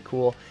 Definitely very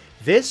cool.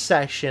 This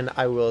section,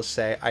 I will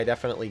say, I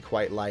definitely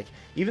quite like.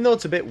 Even though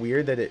it's a bit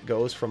weird that it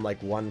goes from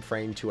like one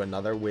frame to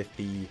another with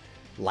the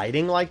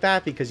lighting like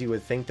that, because you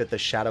would think that the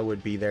shadow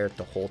would be there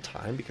the whole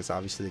time, because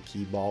obviously the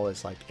key ball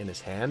is like in his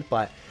hand.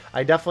 But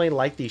I definitely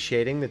like the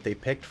shading that they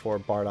picked for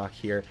Bardock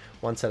here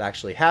once it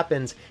actually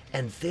happens,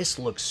 and this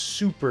looks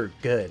super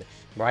good,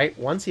 right?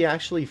 Once he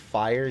actually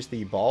fires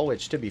the ball,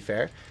 which to be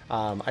fair,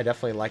 I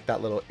definitely like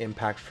that little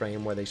impact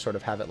frame where they sort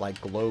of have it like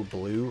glow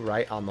blue,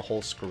 right, on the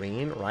whole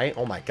screen, right?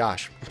 Oh my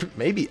gosh,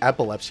 maybe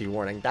epilepsy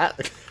warning.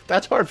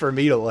 That's hard for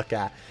me to look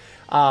at.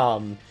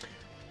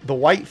 The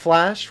white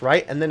flash,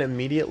 right, and then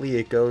immediately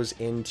it goes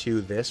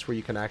into this where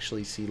you can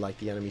actually see like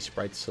the enemy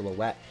sprite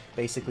silhouette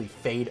basically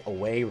fade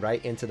away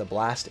right into the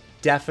blast.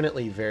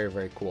 Definitely very,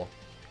 very cool.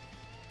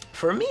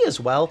 For me as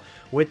well,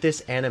 with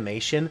this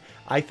animation,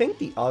 I think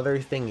the other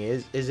thing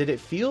is that it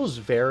feels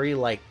very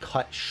like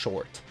cut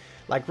short.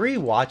 Like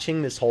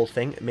rewatching this whole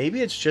thing,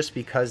 maybe it's just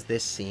because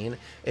this scene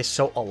is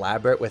so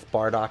elaborate with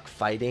Bardock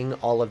fighting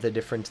all of the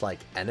different like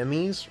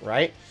enemies,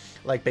 right?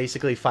 Like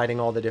basically fighting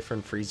all the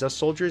different Frieza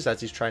soldiers as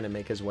he's trying to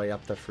make his way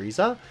up the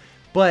Frieza.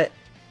 But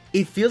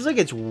it feels like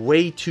it's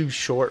way too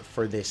short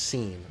for this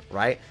scene,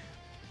 right?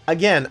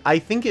 Again, I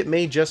think it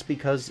may just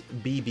because,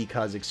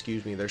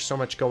 excuse me, there's so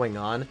much going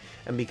on,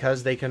 and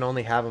because they can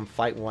only have him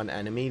fight one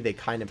enemy, they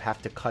kind of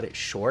have to cut it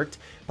short.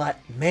 But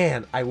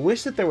man, I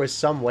wish that there was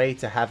some way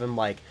to have him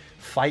like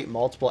fight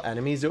multiple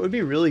enemies. It would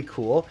be really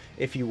cool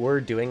if you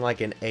were doing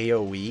like an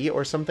AoE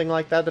or something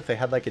like that, if they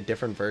had like a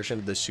different version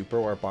of the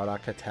super where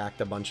Bardock attacked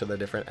a bunch of the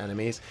different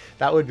enemies.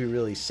 That would be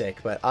really sick,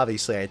 but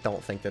obviously I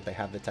don't think that they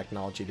have the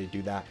technology to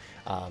do that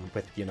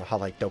with, you know, how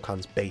like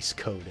Dokkan's base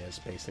code is,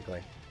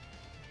 basically.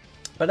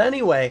 But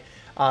anyway,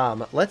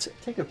 let's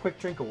take a quick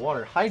drink of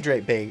water.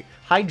 Hydrate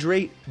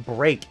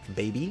break,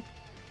 baby.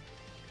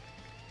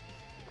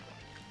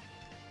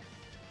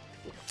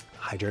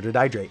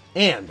 Hydrate.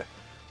 And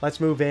let's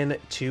move in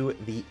to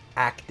the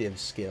active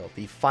skill,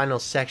 the final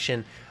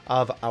section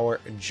of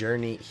our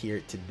journey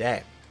here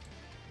today.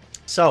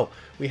 So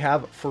we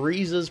have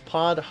Frieza's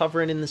pod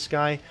hovering in the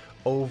sky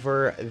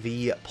over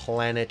the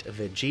planet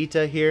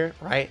Vegeta here,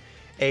 right?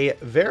 A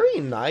very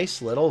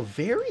nice little,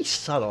 very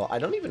subtle, I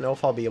don't even know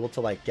if I'll be able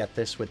to like get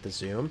this with the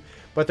zoom,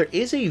 but there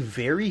is a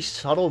very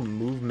subtle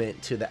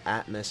movement to the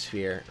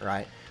atmosphere,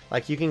 right?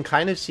 Like you can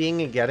kind of seeing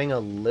it getting a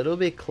little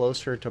bit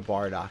closer to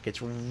Bardock.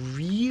 It's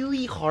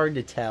really hard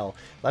to tell.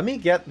 Let me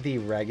get the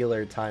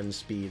regular time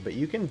speed, but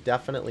you can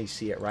definitely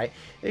see it, right?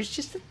 There's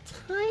just a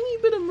tiny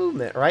bit of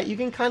movement, right? You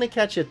can kind of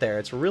catch it there.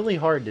 It's really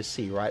hard to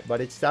see, right?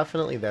 But it's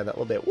definitely there, that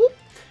little bit. Whoop!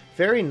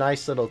 Very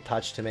nice little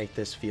touch to make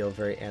this feel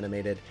very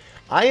animated.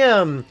 I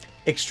am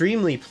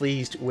extremely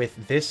pleased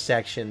with this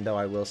section, though,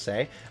 I will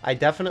say. I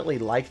definitely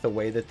like the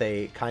way that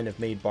they kind of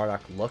made Bardock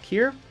look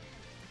here.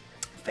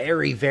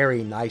 Very,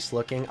 very nice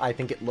looking. I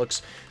think it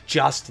looks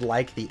just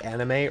like the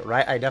anime,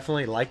 right? I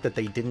definitely like that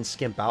they didn't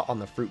skimp out on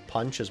the fruit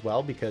punch as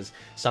well, because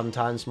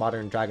sometimes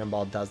modern Dragon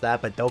Ball does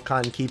that, but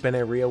Dokkan keeping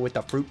it real with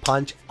the fruit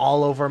punch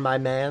all over my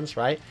mans,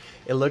 right?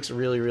 It looks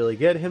really, really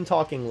good. Him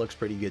talking looks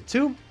pretty good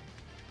too.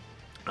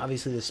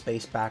 Obviously, the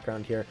space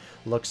background here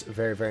looks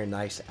very, very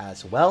nice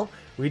as well.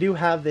 We do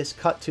have this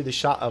cut to the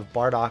shot of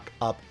Bardock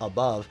up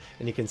above,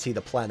 and you can see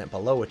the planet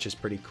below, which is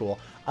pretty cool.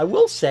 I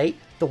will say,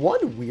 the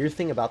one weird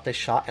thing about this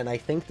shot, and I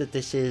think that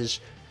this is,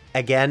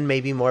 again,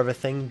 maybe more of a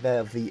thing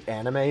of the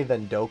anime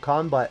than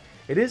Dokkan, but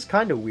it is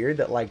kind of weird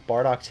that, like,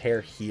 Bardock's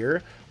hair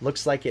here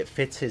looks like it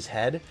fits his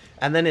head,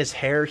 and then his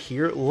hair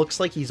here looks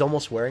like he's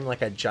almost wearing,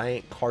 like, a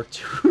giant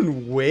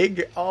cartoon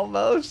wig,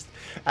 almost.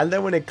 And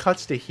then when it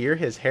cuts to here,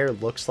 his hair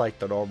looks like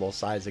the normal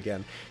size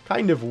again.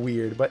 Kind of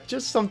weird, but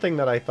just something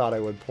that I thought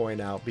I would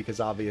point out, because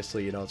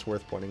obviously, you know, it's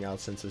worth pointing out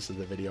since this is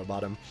the video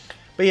about him.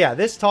 But yeah,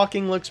 this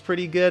talking looks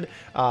pretty good.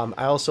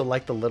 I also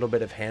like the little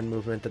bit of hand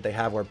movement that they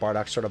have where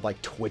Bardock's sort of like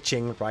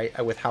twitching,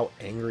 right, with how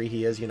angry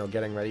he is, you know,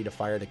 getting ready to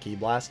fire the Ki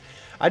Blast.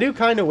 I do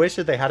kind of wish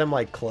that they had him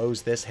like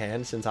close this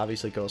hand, since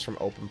obviously it goes from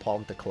open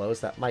palm to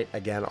close. That might,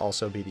 again,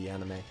 also be the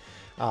anime.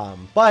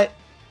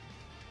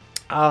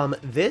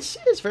 This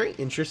is very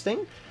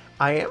interesting.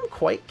 I am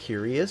quite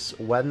curious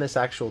when this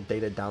actual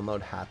data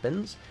download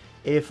happens,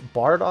 if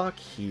Bardock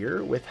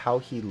here, with how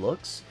he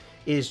looks,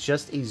 is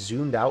just a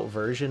zoomed out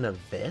version of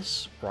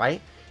this, right?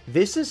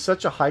 This is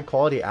such a high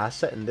quality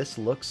asset, and this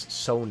looks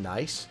so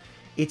nice.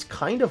 It's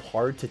kind of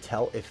hard to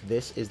tell if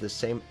this is the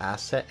same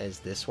asset as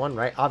this one,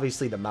 right?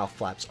 Obviously the mouth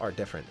flaps are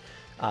different,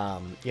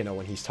 you know,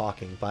 when he's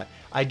talking, but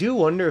I do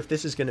wonder if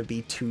this is going to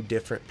be two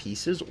different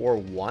pieces or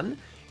one.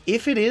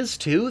 If it is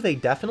two, they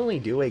definitely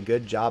do a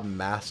good job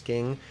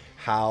masking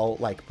how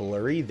like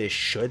blurry this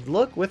should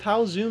look with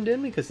how zoomed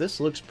in, because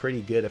this looks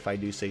pretty good if I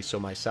do say so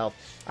myself.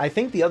 I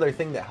think the other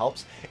thing that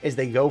helps is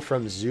they go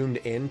from zoomed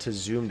in to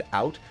zoomed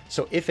out,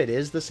 so if it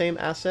is the same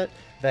asset,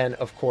 then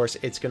of course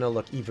it's going to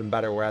look even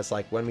better, whereas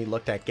like when we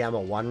looked at Gamma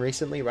 1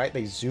 recently, right,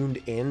 they zoomed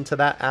into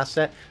that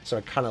asset, so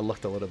it kind of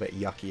looked a little bit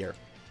yuckier.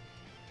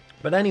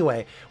 But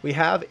anyway, we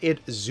have it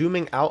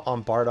zooming out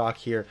on Bardock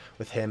here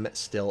with him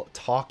still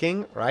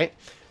talking, right?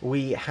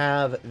 We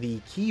have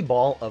the key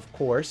ball, of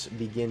course,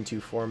 begin to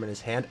form in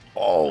his hand.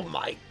 Oh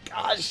my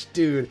gosh,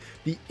 dude.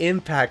 The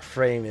impact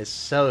frame is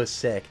so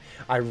sick.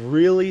 I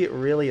really,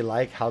 really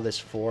like how this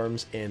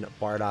forms in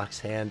Bardock's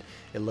hand.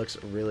 It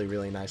looks really,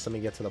 really nice. Let me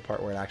get to the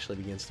part where it actually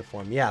begins to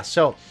form. Yeah,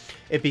 so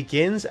it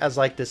begins as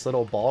like this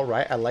little ball,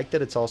 right? I like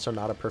that it's also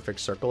not a perfect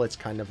circle. It's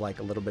kind of like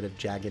a little bit of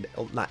jagged,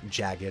 not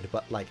jagged,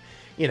 but like,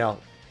 you know,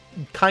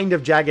 kind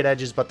of jagged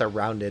edges, but they're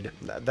rounded.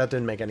 That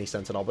didn't make any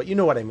sense at all, but you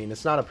know what I mean.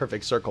 It's not a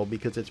perfect circle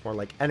because it's more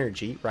like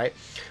energy, right?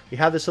 We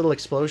have this little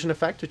explosion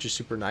effect, which is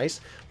super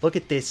nice. Look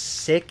at this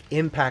sick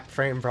impact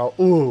frame, bro.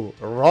 Ooh,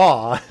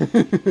 raw.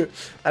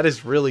 That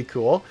is really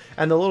cool.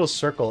 And the little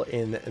circle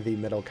in the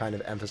middle kind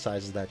of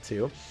emphasizes that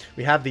too.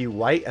 We have the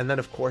white, and then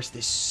of course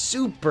this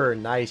super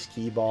nice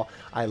key ball.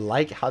 I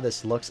like how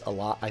this looks a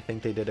lot. I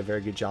think they did a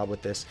very good job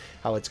with this,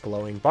 how it's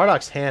glowing.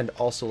 Bardock's hand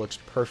also looks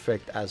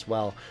perfect as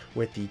well,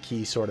 with the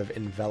key sort of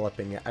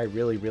enveloping it. I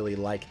really, really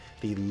like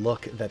the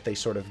look that they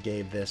sort of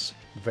gave this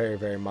very,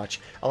 very much.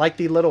 I like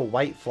the little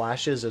white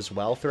flashes as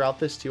well throughout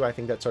this too. I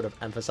think that sort of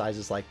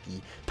emphasizes like the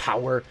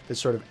power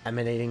that's sort of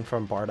emanating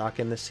from Bardock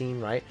in the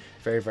scene, right?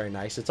 Very, very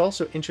nice. It's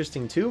also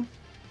interesting too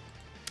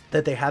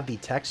that they have the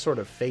text sort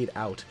of fade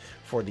out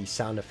for the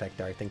sound effect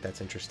there. I think that's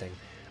interesting.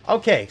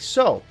 Okay,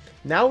 so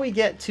now we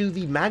get to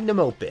the magnum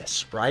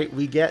opus, right?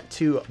 We get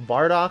to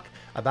Bardock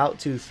about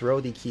to throw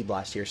the Ki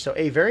Blast here. So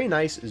a very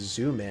nice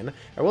zoom in.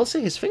 I will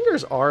say his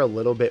fingers are a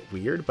little bit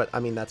weird, but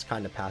I mean, that's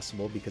kind of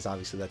passable because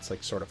obviously that's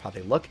like sort of how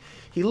they look.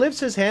 He lifts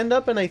his hand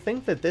up, and I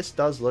think that this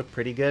does look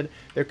pretty good.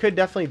 There could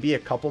definitely be a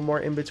couple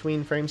more in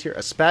between frames here,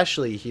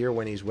 especially here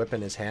when he's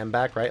whipping his hand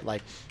back, right?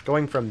 Like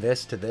going from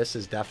this to this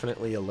is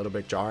definitely a little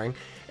bit jarring.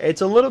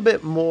 It's a little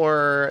bit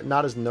more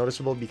not as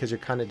noticeable because you're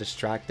kind of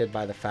distracted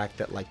by the fact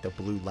that like the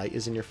blue light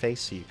is in your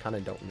face, so you kind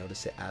of don't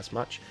notice it as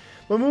much.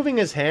 But moving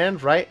his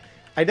hand, right?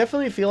 I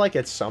definitely feel like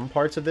at some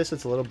parts of this,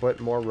 it's a little bit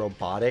more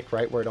robotic,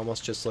 right? Where it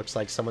almost just looks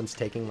like someone's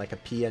taking like a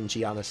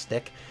PNG on a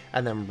stick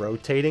and then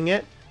rotating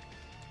it.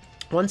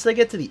 Once they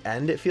get to the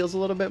end, it feels a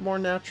little bit more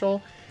natural.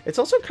 It's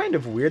also kind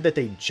of weird that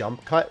they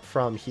jump cut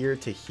from here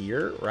to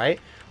here, right?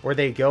 Where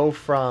they go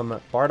from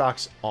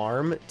Bardock's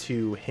arm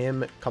to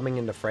him coming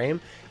into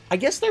frame. I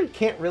guess there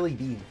can't really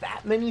be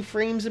that many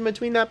frames in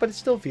between that, but it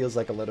still feels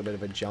like a little bit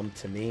of a jump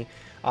to me.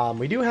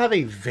 We do have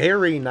a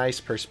very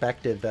nice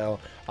perspective, though,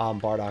 on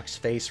Bardock's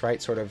face,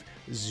 right? Sort of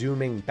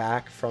zooming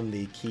back from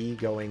the key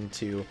going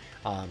to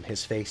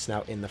his face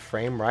now in the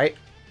frame, right?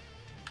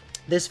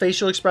 This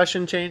facial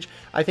expression change,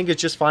 I think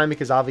it's just fine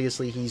because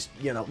obviously he's,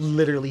 you know,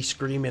 literally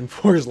screaming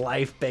for his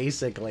life,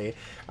 basically,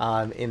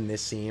 in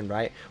this scene,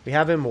 right? We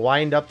have him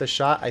wind up the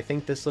shot. I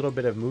think this little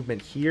bit of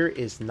movement here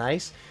is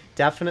nice.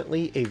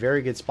 Definitely a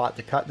very good spot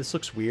to cut. This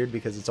looks weird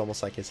because it's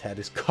almost like his head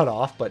is cut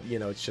off, but, you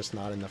know, it's just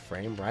not in the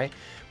frame, right?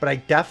 But I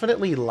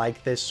definitely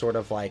like this sort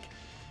of like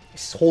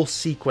this whole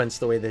sequence,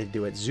 the way they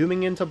do it.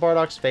 Zooming into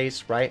Bardock's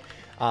face, right?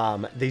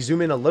 They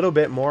zoom in a little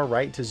bit more,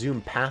 right, to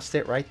zoom past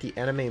it, right, the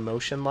anime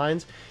motion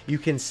lines. You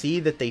can see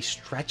that they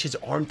stretch his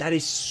arm. That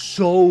is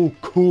so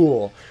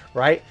cool,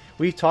 right?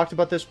 We've talked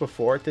about this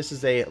before. This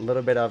is a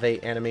little bit of a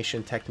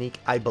animation technique,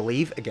 I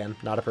believe. Again,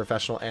 not a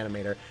professional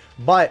animator,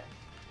 but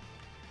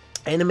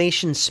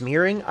animation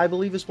smearing, I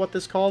believe, is what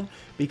this is called,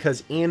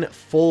 because in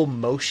full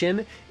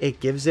motion it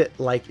gives it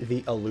like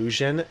the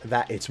illusion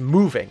that it's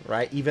moving,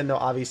 right? Even though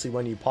obviously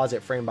when you pause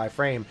it frame by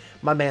frame,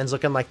 my man's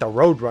looking like the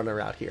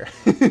Roadrunner out here.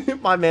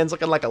 My man's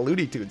looking like a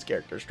Looney Tunes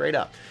character, straight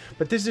up.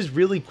 But this is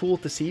really cool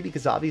to see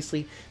because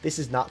obviously this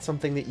is not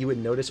something that you would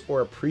notice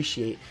or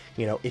appreciate,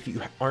 you know, if you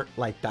aren't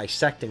like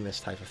dissecting this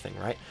type of thing,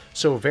 right?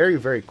 So very,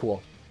 very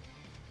cool.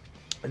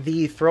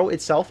 The throw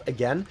itself,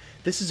 again,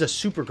 this is a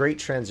super great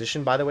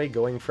transition, by the way,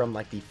 going from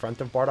like the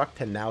front of Bardock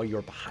to now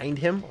you're behind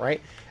him,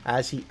 right?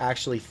 As he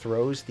actually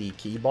throws the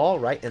key ball,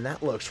 right? And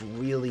that looks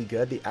really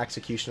good. The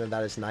execution of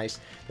that is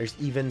nice. There's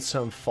even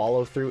some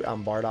follow through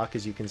on Bardock,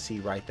 as you can see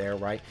right there,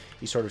 right?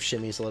 He sort of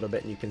shimmies a little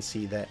bit and you can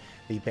see that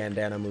the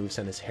bandana moves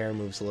and his hair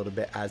moves a little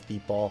bit as the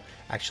ball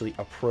actually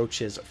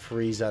approaches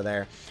Frieza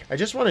there. I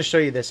just want to show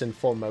you this in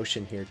full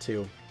motion here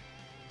too,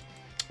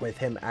 with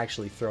him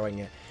actually throwing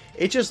it.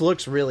 It just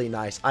looks really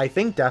nice. I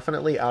think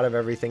definitely out of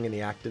everything in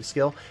the active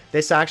skill,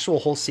 this actual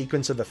whole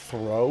sequence of the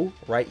throw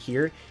right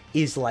here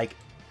is like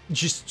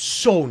just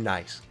so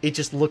nice. It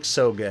just looks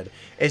so good.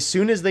 As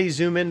soon as they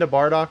zoom into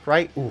Bardock,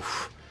 right?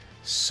 Oof,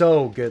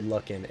 so good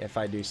looking, if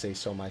I do say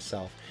so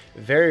myself.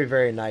 Very,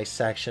 very nice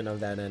section of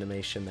that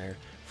animation there,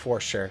 for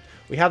sure.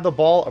 We have the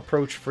ball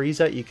approach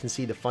Frieza. You can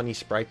see the funny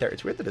sprite there.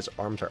 It's weird that his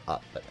arms are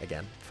up, but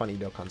again, funny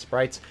Dokkan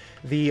sprites.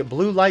 The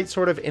blue light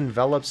sort of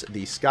envelops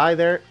the sky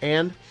there,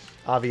 and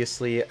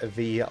obviously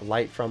the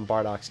light from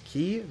Bardock's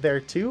key there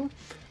too.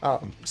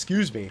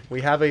 Excuse me. We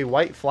have a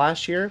white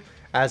flash here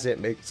as it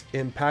makes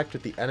impact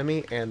with the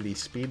enemy and the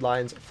speed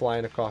lines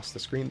flying across the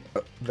screen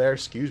there.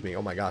 Excuse me.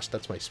 Oh my gosh,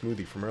 that's my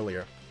smoothie from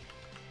earlier.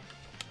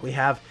 We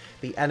have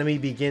the enemy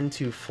begin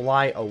to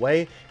fly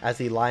away as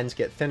the lines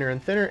get thinner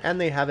and thinner,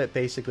 and they have it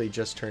basically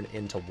just turn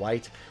into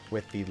white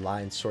with the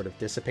lines sort of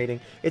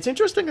dissipating. It's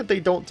interesting that they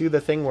don't do the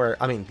thing where,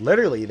 I mean,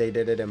 literally they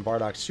did it in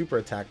Bardock's super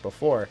attack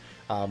before,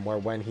 where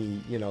when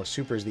he, you know,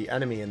 supers the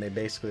enemy and they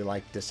basically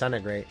like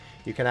disintegrate,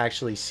 you can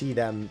actually see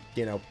them,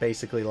 you know,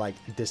 basically like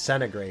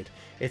disintegrate.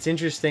 It's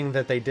interesting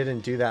that they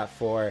didn't do that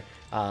for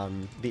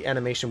the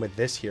animation with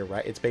this here,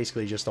 right? It's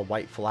basically just a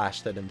white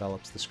flash that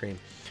envelops the screen.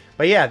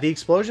 But yeah, the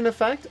explosion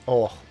effect,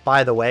 oh,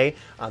 by the way,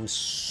 I'm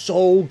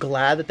so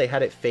glad that they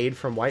had it fade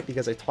from white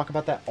because I talk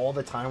about that all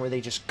the time where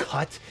they just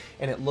cut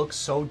and it looks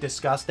so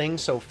disgusting.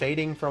 So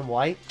fading from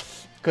white,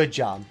 good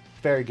job.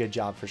 Very good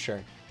job for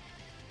sure.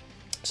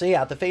 So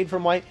yeah, the fade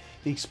from white,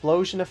 the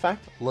explosion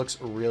effect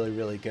looks really,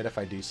 really good if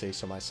I do say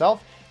so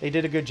myself. They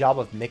did a good job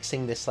of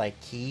mixing this like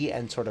key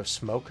and sort of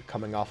smoke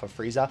coming off of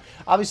Frieza.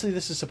 Obviously,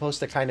 this is supposed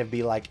to kind of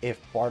be like if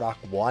Bardock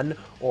won,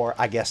 or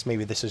I guess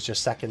maybe this is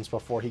just seconds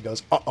before he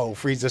goes, uh-oh,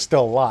 Frieza's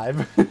still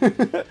alive.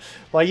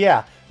 But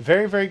yeah,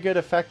 very, very good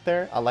effect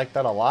there. I like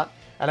that a lot.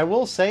 And I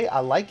will say, I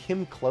like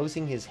him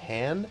closing his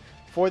hand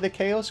for the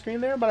KO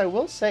screen there, but I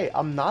will say,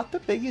 I'm not the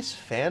biggest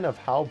fan of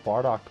how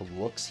Bardock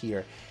looks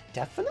here.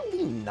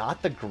 Definitely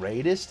not the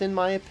greatest in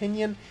my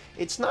opinion.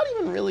 It's not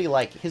even really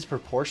like his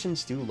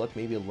proportions do look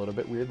maybe a little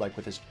bit weird, like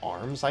with his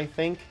arms, I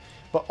think.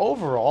 But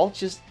overall,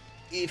 just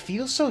it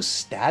feels so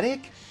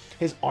static.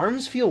 His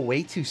arms feel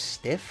way too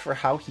stiff for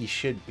how he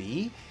should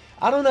be.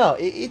 I don't know.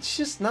 It's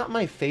just not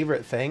my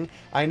favorite thing.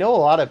 I know a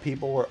lot of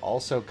people were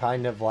also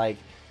kind of like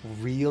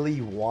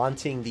really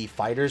wanting the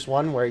fighters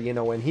one where, you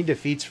know, when he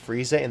defeats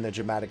Frieza in the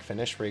dramatic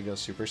finish where he goes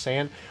Super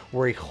Saiyan,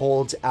 where he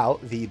holds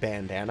out the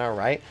bandana,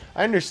 right?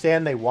 I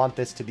understand they want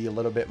this to be a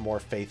little bit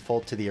more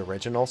faithful to the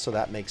original, so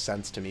that makes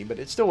sense to me, but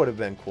it still would have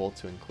been cool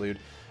to include.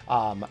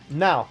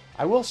 Now,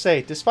 I will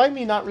say, despite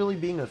me not really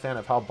being a fan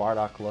of how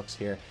Bardock looks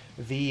here,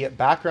 the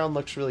background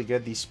looks really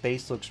good, the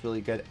space looks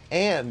really good,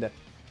 and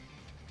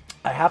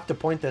I have to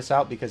point this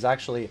out because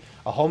actually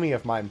a homie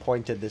of mine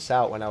pointed this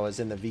out when I was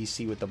in the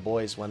VC with the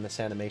boys when this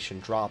animation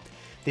dropped.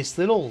 This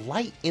little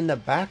light in the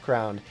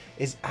background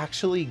is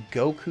actually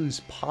Goku's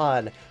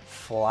pod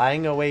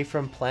flying away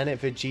from planet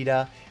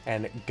Vegeta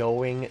and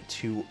going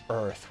to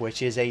Earth,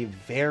 which is a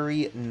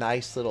very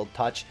nice little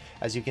touch.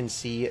 As you can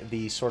see,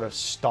 the sort of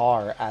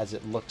star, as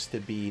it looks to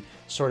be,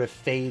 sort of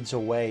fades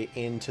away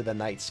into the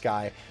night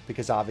sky,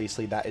 because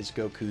obviously that is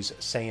Goku's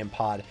Saiyan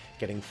pod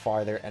getting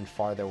farther and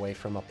farther away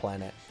from a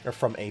planet, or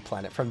from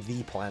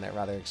the planet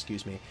rather,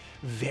 excuse me.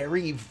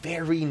 Very,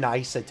 very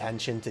nice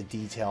attention to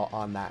detail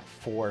on that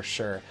for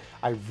sure.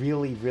 I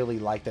really, really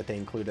like that they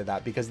included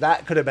that, because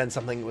that could have been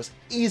something that was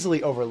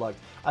easily overlooked.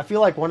 I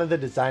feel like one of the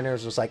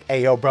designers was like,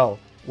 hey, yo, bro,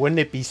 wouldn't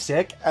it be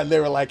sick? And they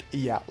were like,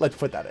 yeah, let's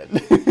put that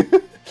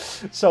in.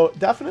 So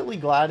definitely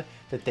glad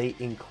that they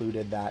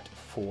included that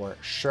for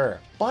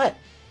sure. But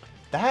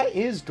that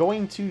is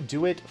going to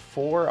do it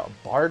for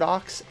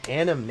Bardock's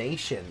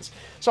animations.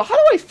 So how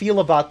do I feel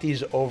about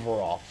these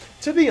overall?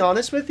 To be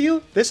honest with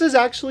you, this is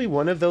actually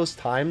one of those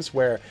times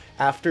where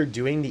after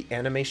doing the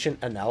animation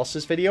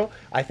analysis video,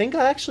 I think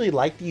I actually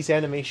like these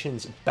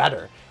animations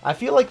better. I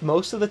feel like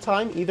most of the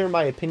time, either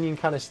my opinion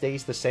kind of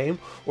stays the same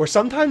or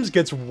sometimes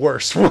gets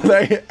worse when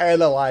I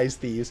analyze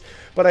these.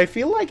 But I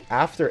feel like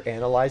after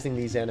analyzing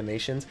these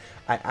animations,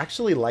 I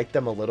actually like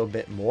them a little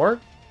bit more.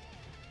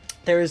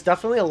 There is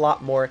definitely a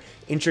lot more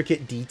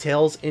intricate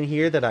details in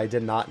here that I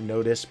did not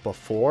notice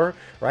before,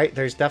 right?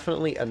 There's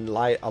definitely a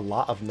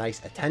lot of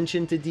nice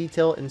attention to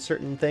detail in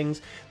certain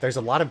things. There's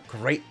a lot of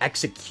great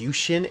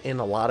execution in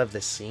a lot of the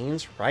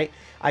scenes, right?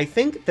 I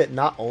think that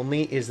not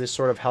only is this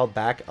sort of held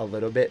back a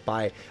little bit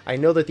by, I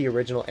know that the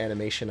original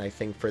animation, I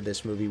think, for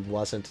this movie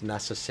wasn't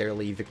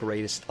necessarily the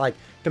greatest, like,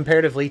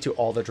 comparatively to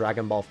all the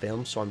Dragon Ball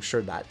films, so I'm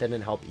sure that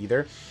didn't help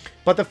either.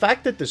 But the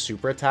fact that the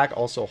super attack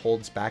also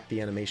holds back the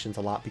animations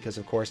a lot because,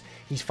 of course,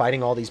 he's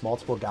fighting all these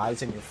multiple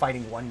guys and you're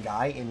fighting one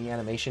guy in the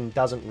animation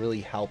doesn't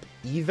really help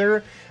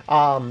either.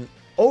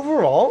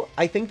 Overall,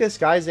 I think this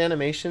guy's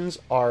animations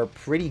are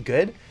pretty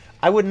good.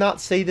 I would not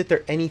say that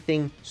they're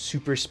anything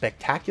super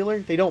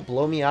spectacular. They don't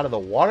blow me out of the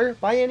water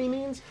by any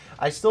means.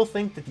 I still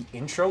think that the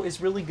intro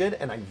is really good,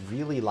 and I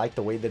really like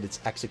the way that it's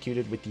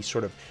executed with these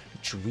sort of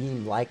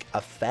dream-like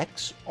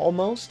effects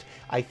almost.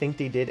 I think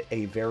they did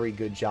a very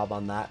good job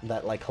on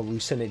that like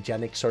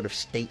hallucinogenic sort of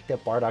state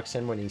that Bardock's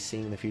in when he's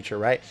seeing the future,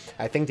 right?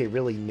 I think they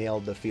really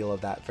nailed the feel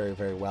of that very,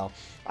 very well.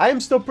 I am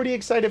still pretty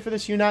excited for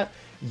this UNAT.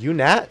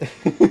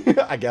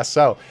 I guess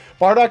so.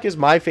 Bardock is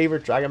my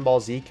favorite Dragon Ball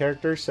Z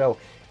character, so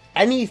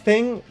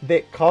anything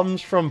that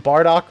comes from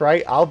Bardock,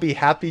 right, I'll be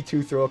happy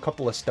to throw a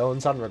couple of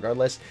stones on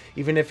regardless,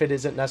 even if it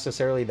isn't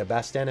necessarily the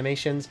best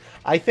animations.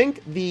 I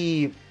think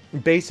the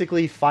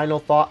basically final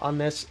thought on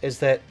this is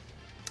that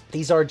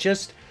these are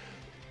just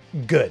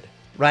good,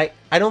 right?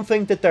 I don't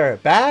think that they're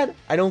bad.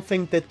 I don't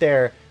think that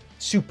they're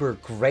super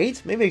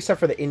great, maybe except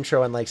for the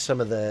intro and like some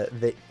of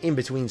the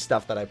in-between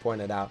stuff that I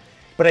pointed out.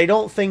 But I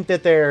don't think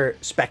that they're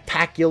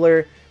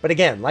spectacular. But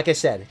again, like I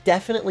said,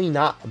 definitely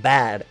not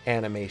bad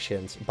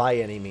animations by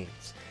any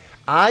means.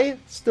 I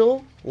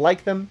still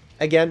like them.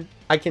 Again,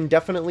 I can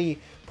definitely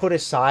put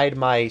aside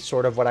my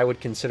sort of what I would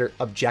consider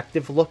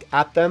objective look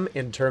at them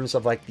in terms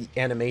of like the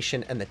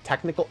animation and the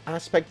technical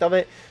aspect of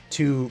it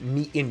to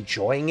me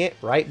enjoying it,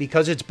 right?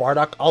 Because it's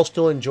Bardock, I'll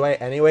still enjoy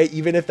it anyway,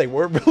 even if they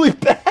were really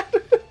bad.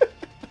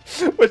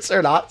 Which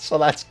they're not, so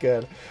that's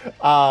good.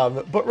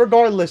 But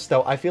regardless,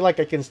 though, I feel like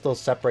I can still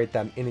separate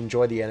them and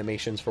enjoy the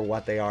animations for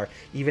what they are,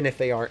 even if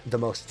they aren't the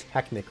most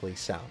technically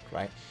sound,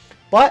 right?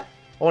 But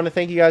I want to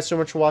thank you guys so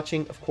much for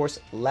watching. Of course,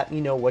 let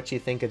me know what you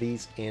think of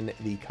these in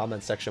the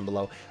comment section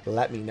below.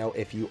 Let me know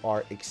if you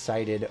are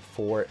excited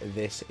for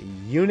this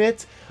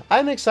unit.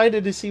 I'm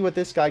excited to see what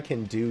this guy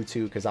can do,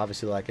 too, because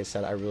obviously, like I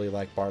said, I really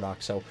like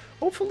Bardock, so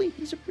hopefully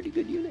he's a pretty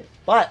good unit.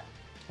 But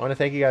I want to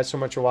thank you guys so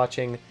much for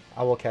watching.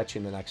 I will catch you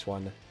in the next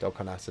one.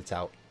 Dokkan Assets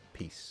out.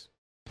 Peace.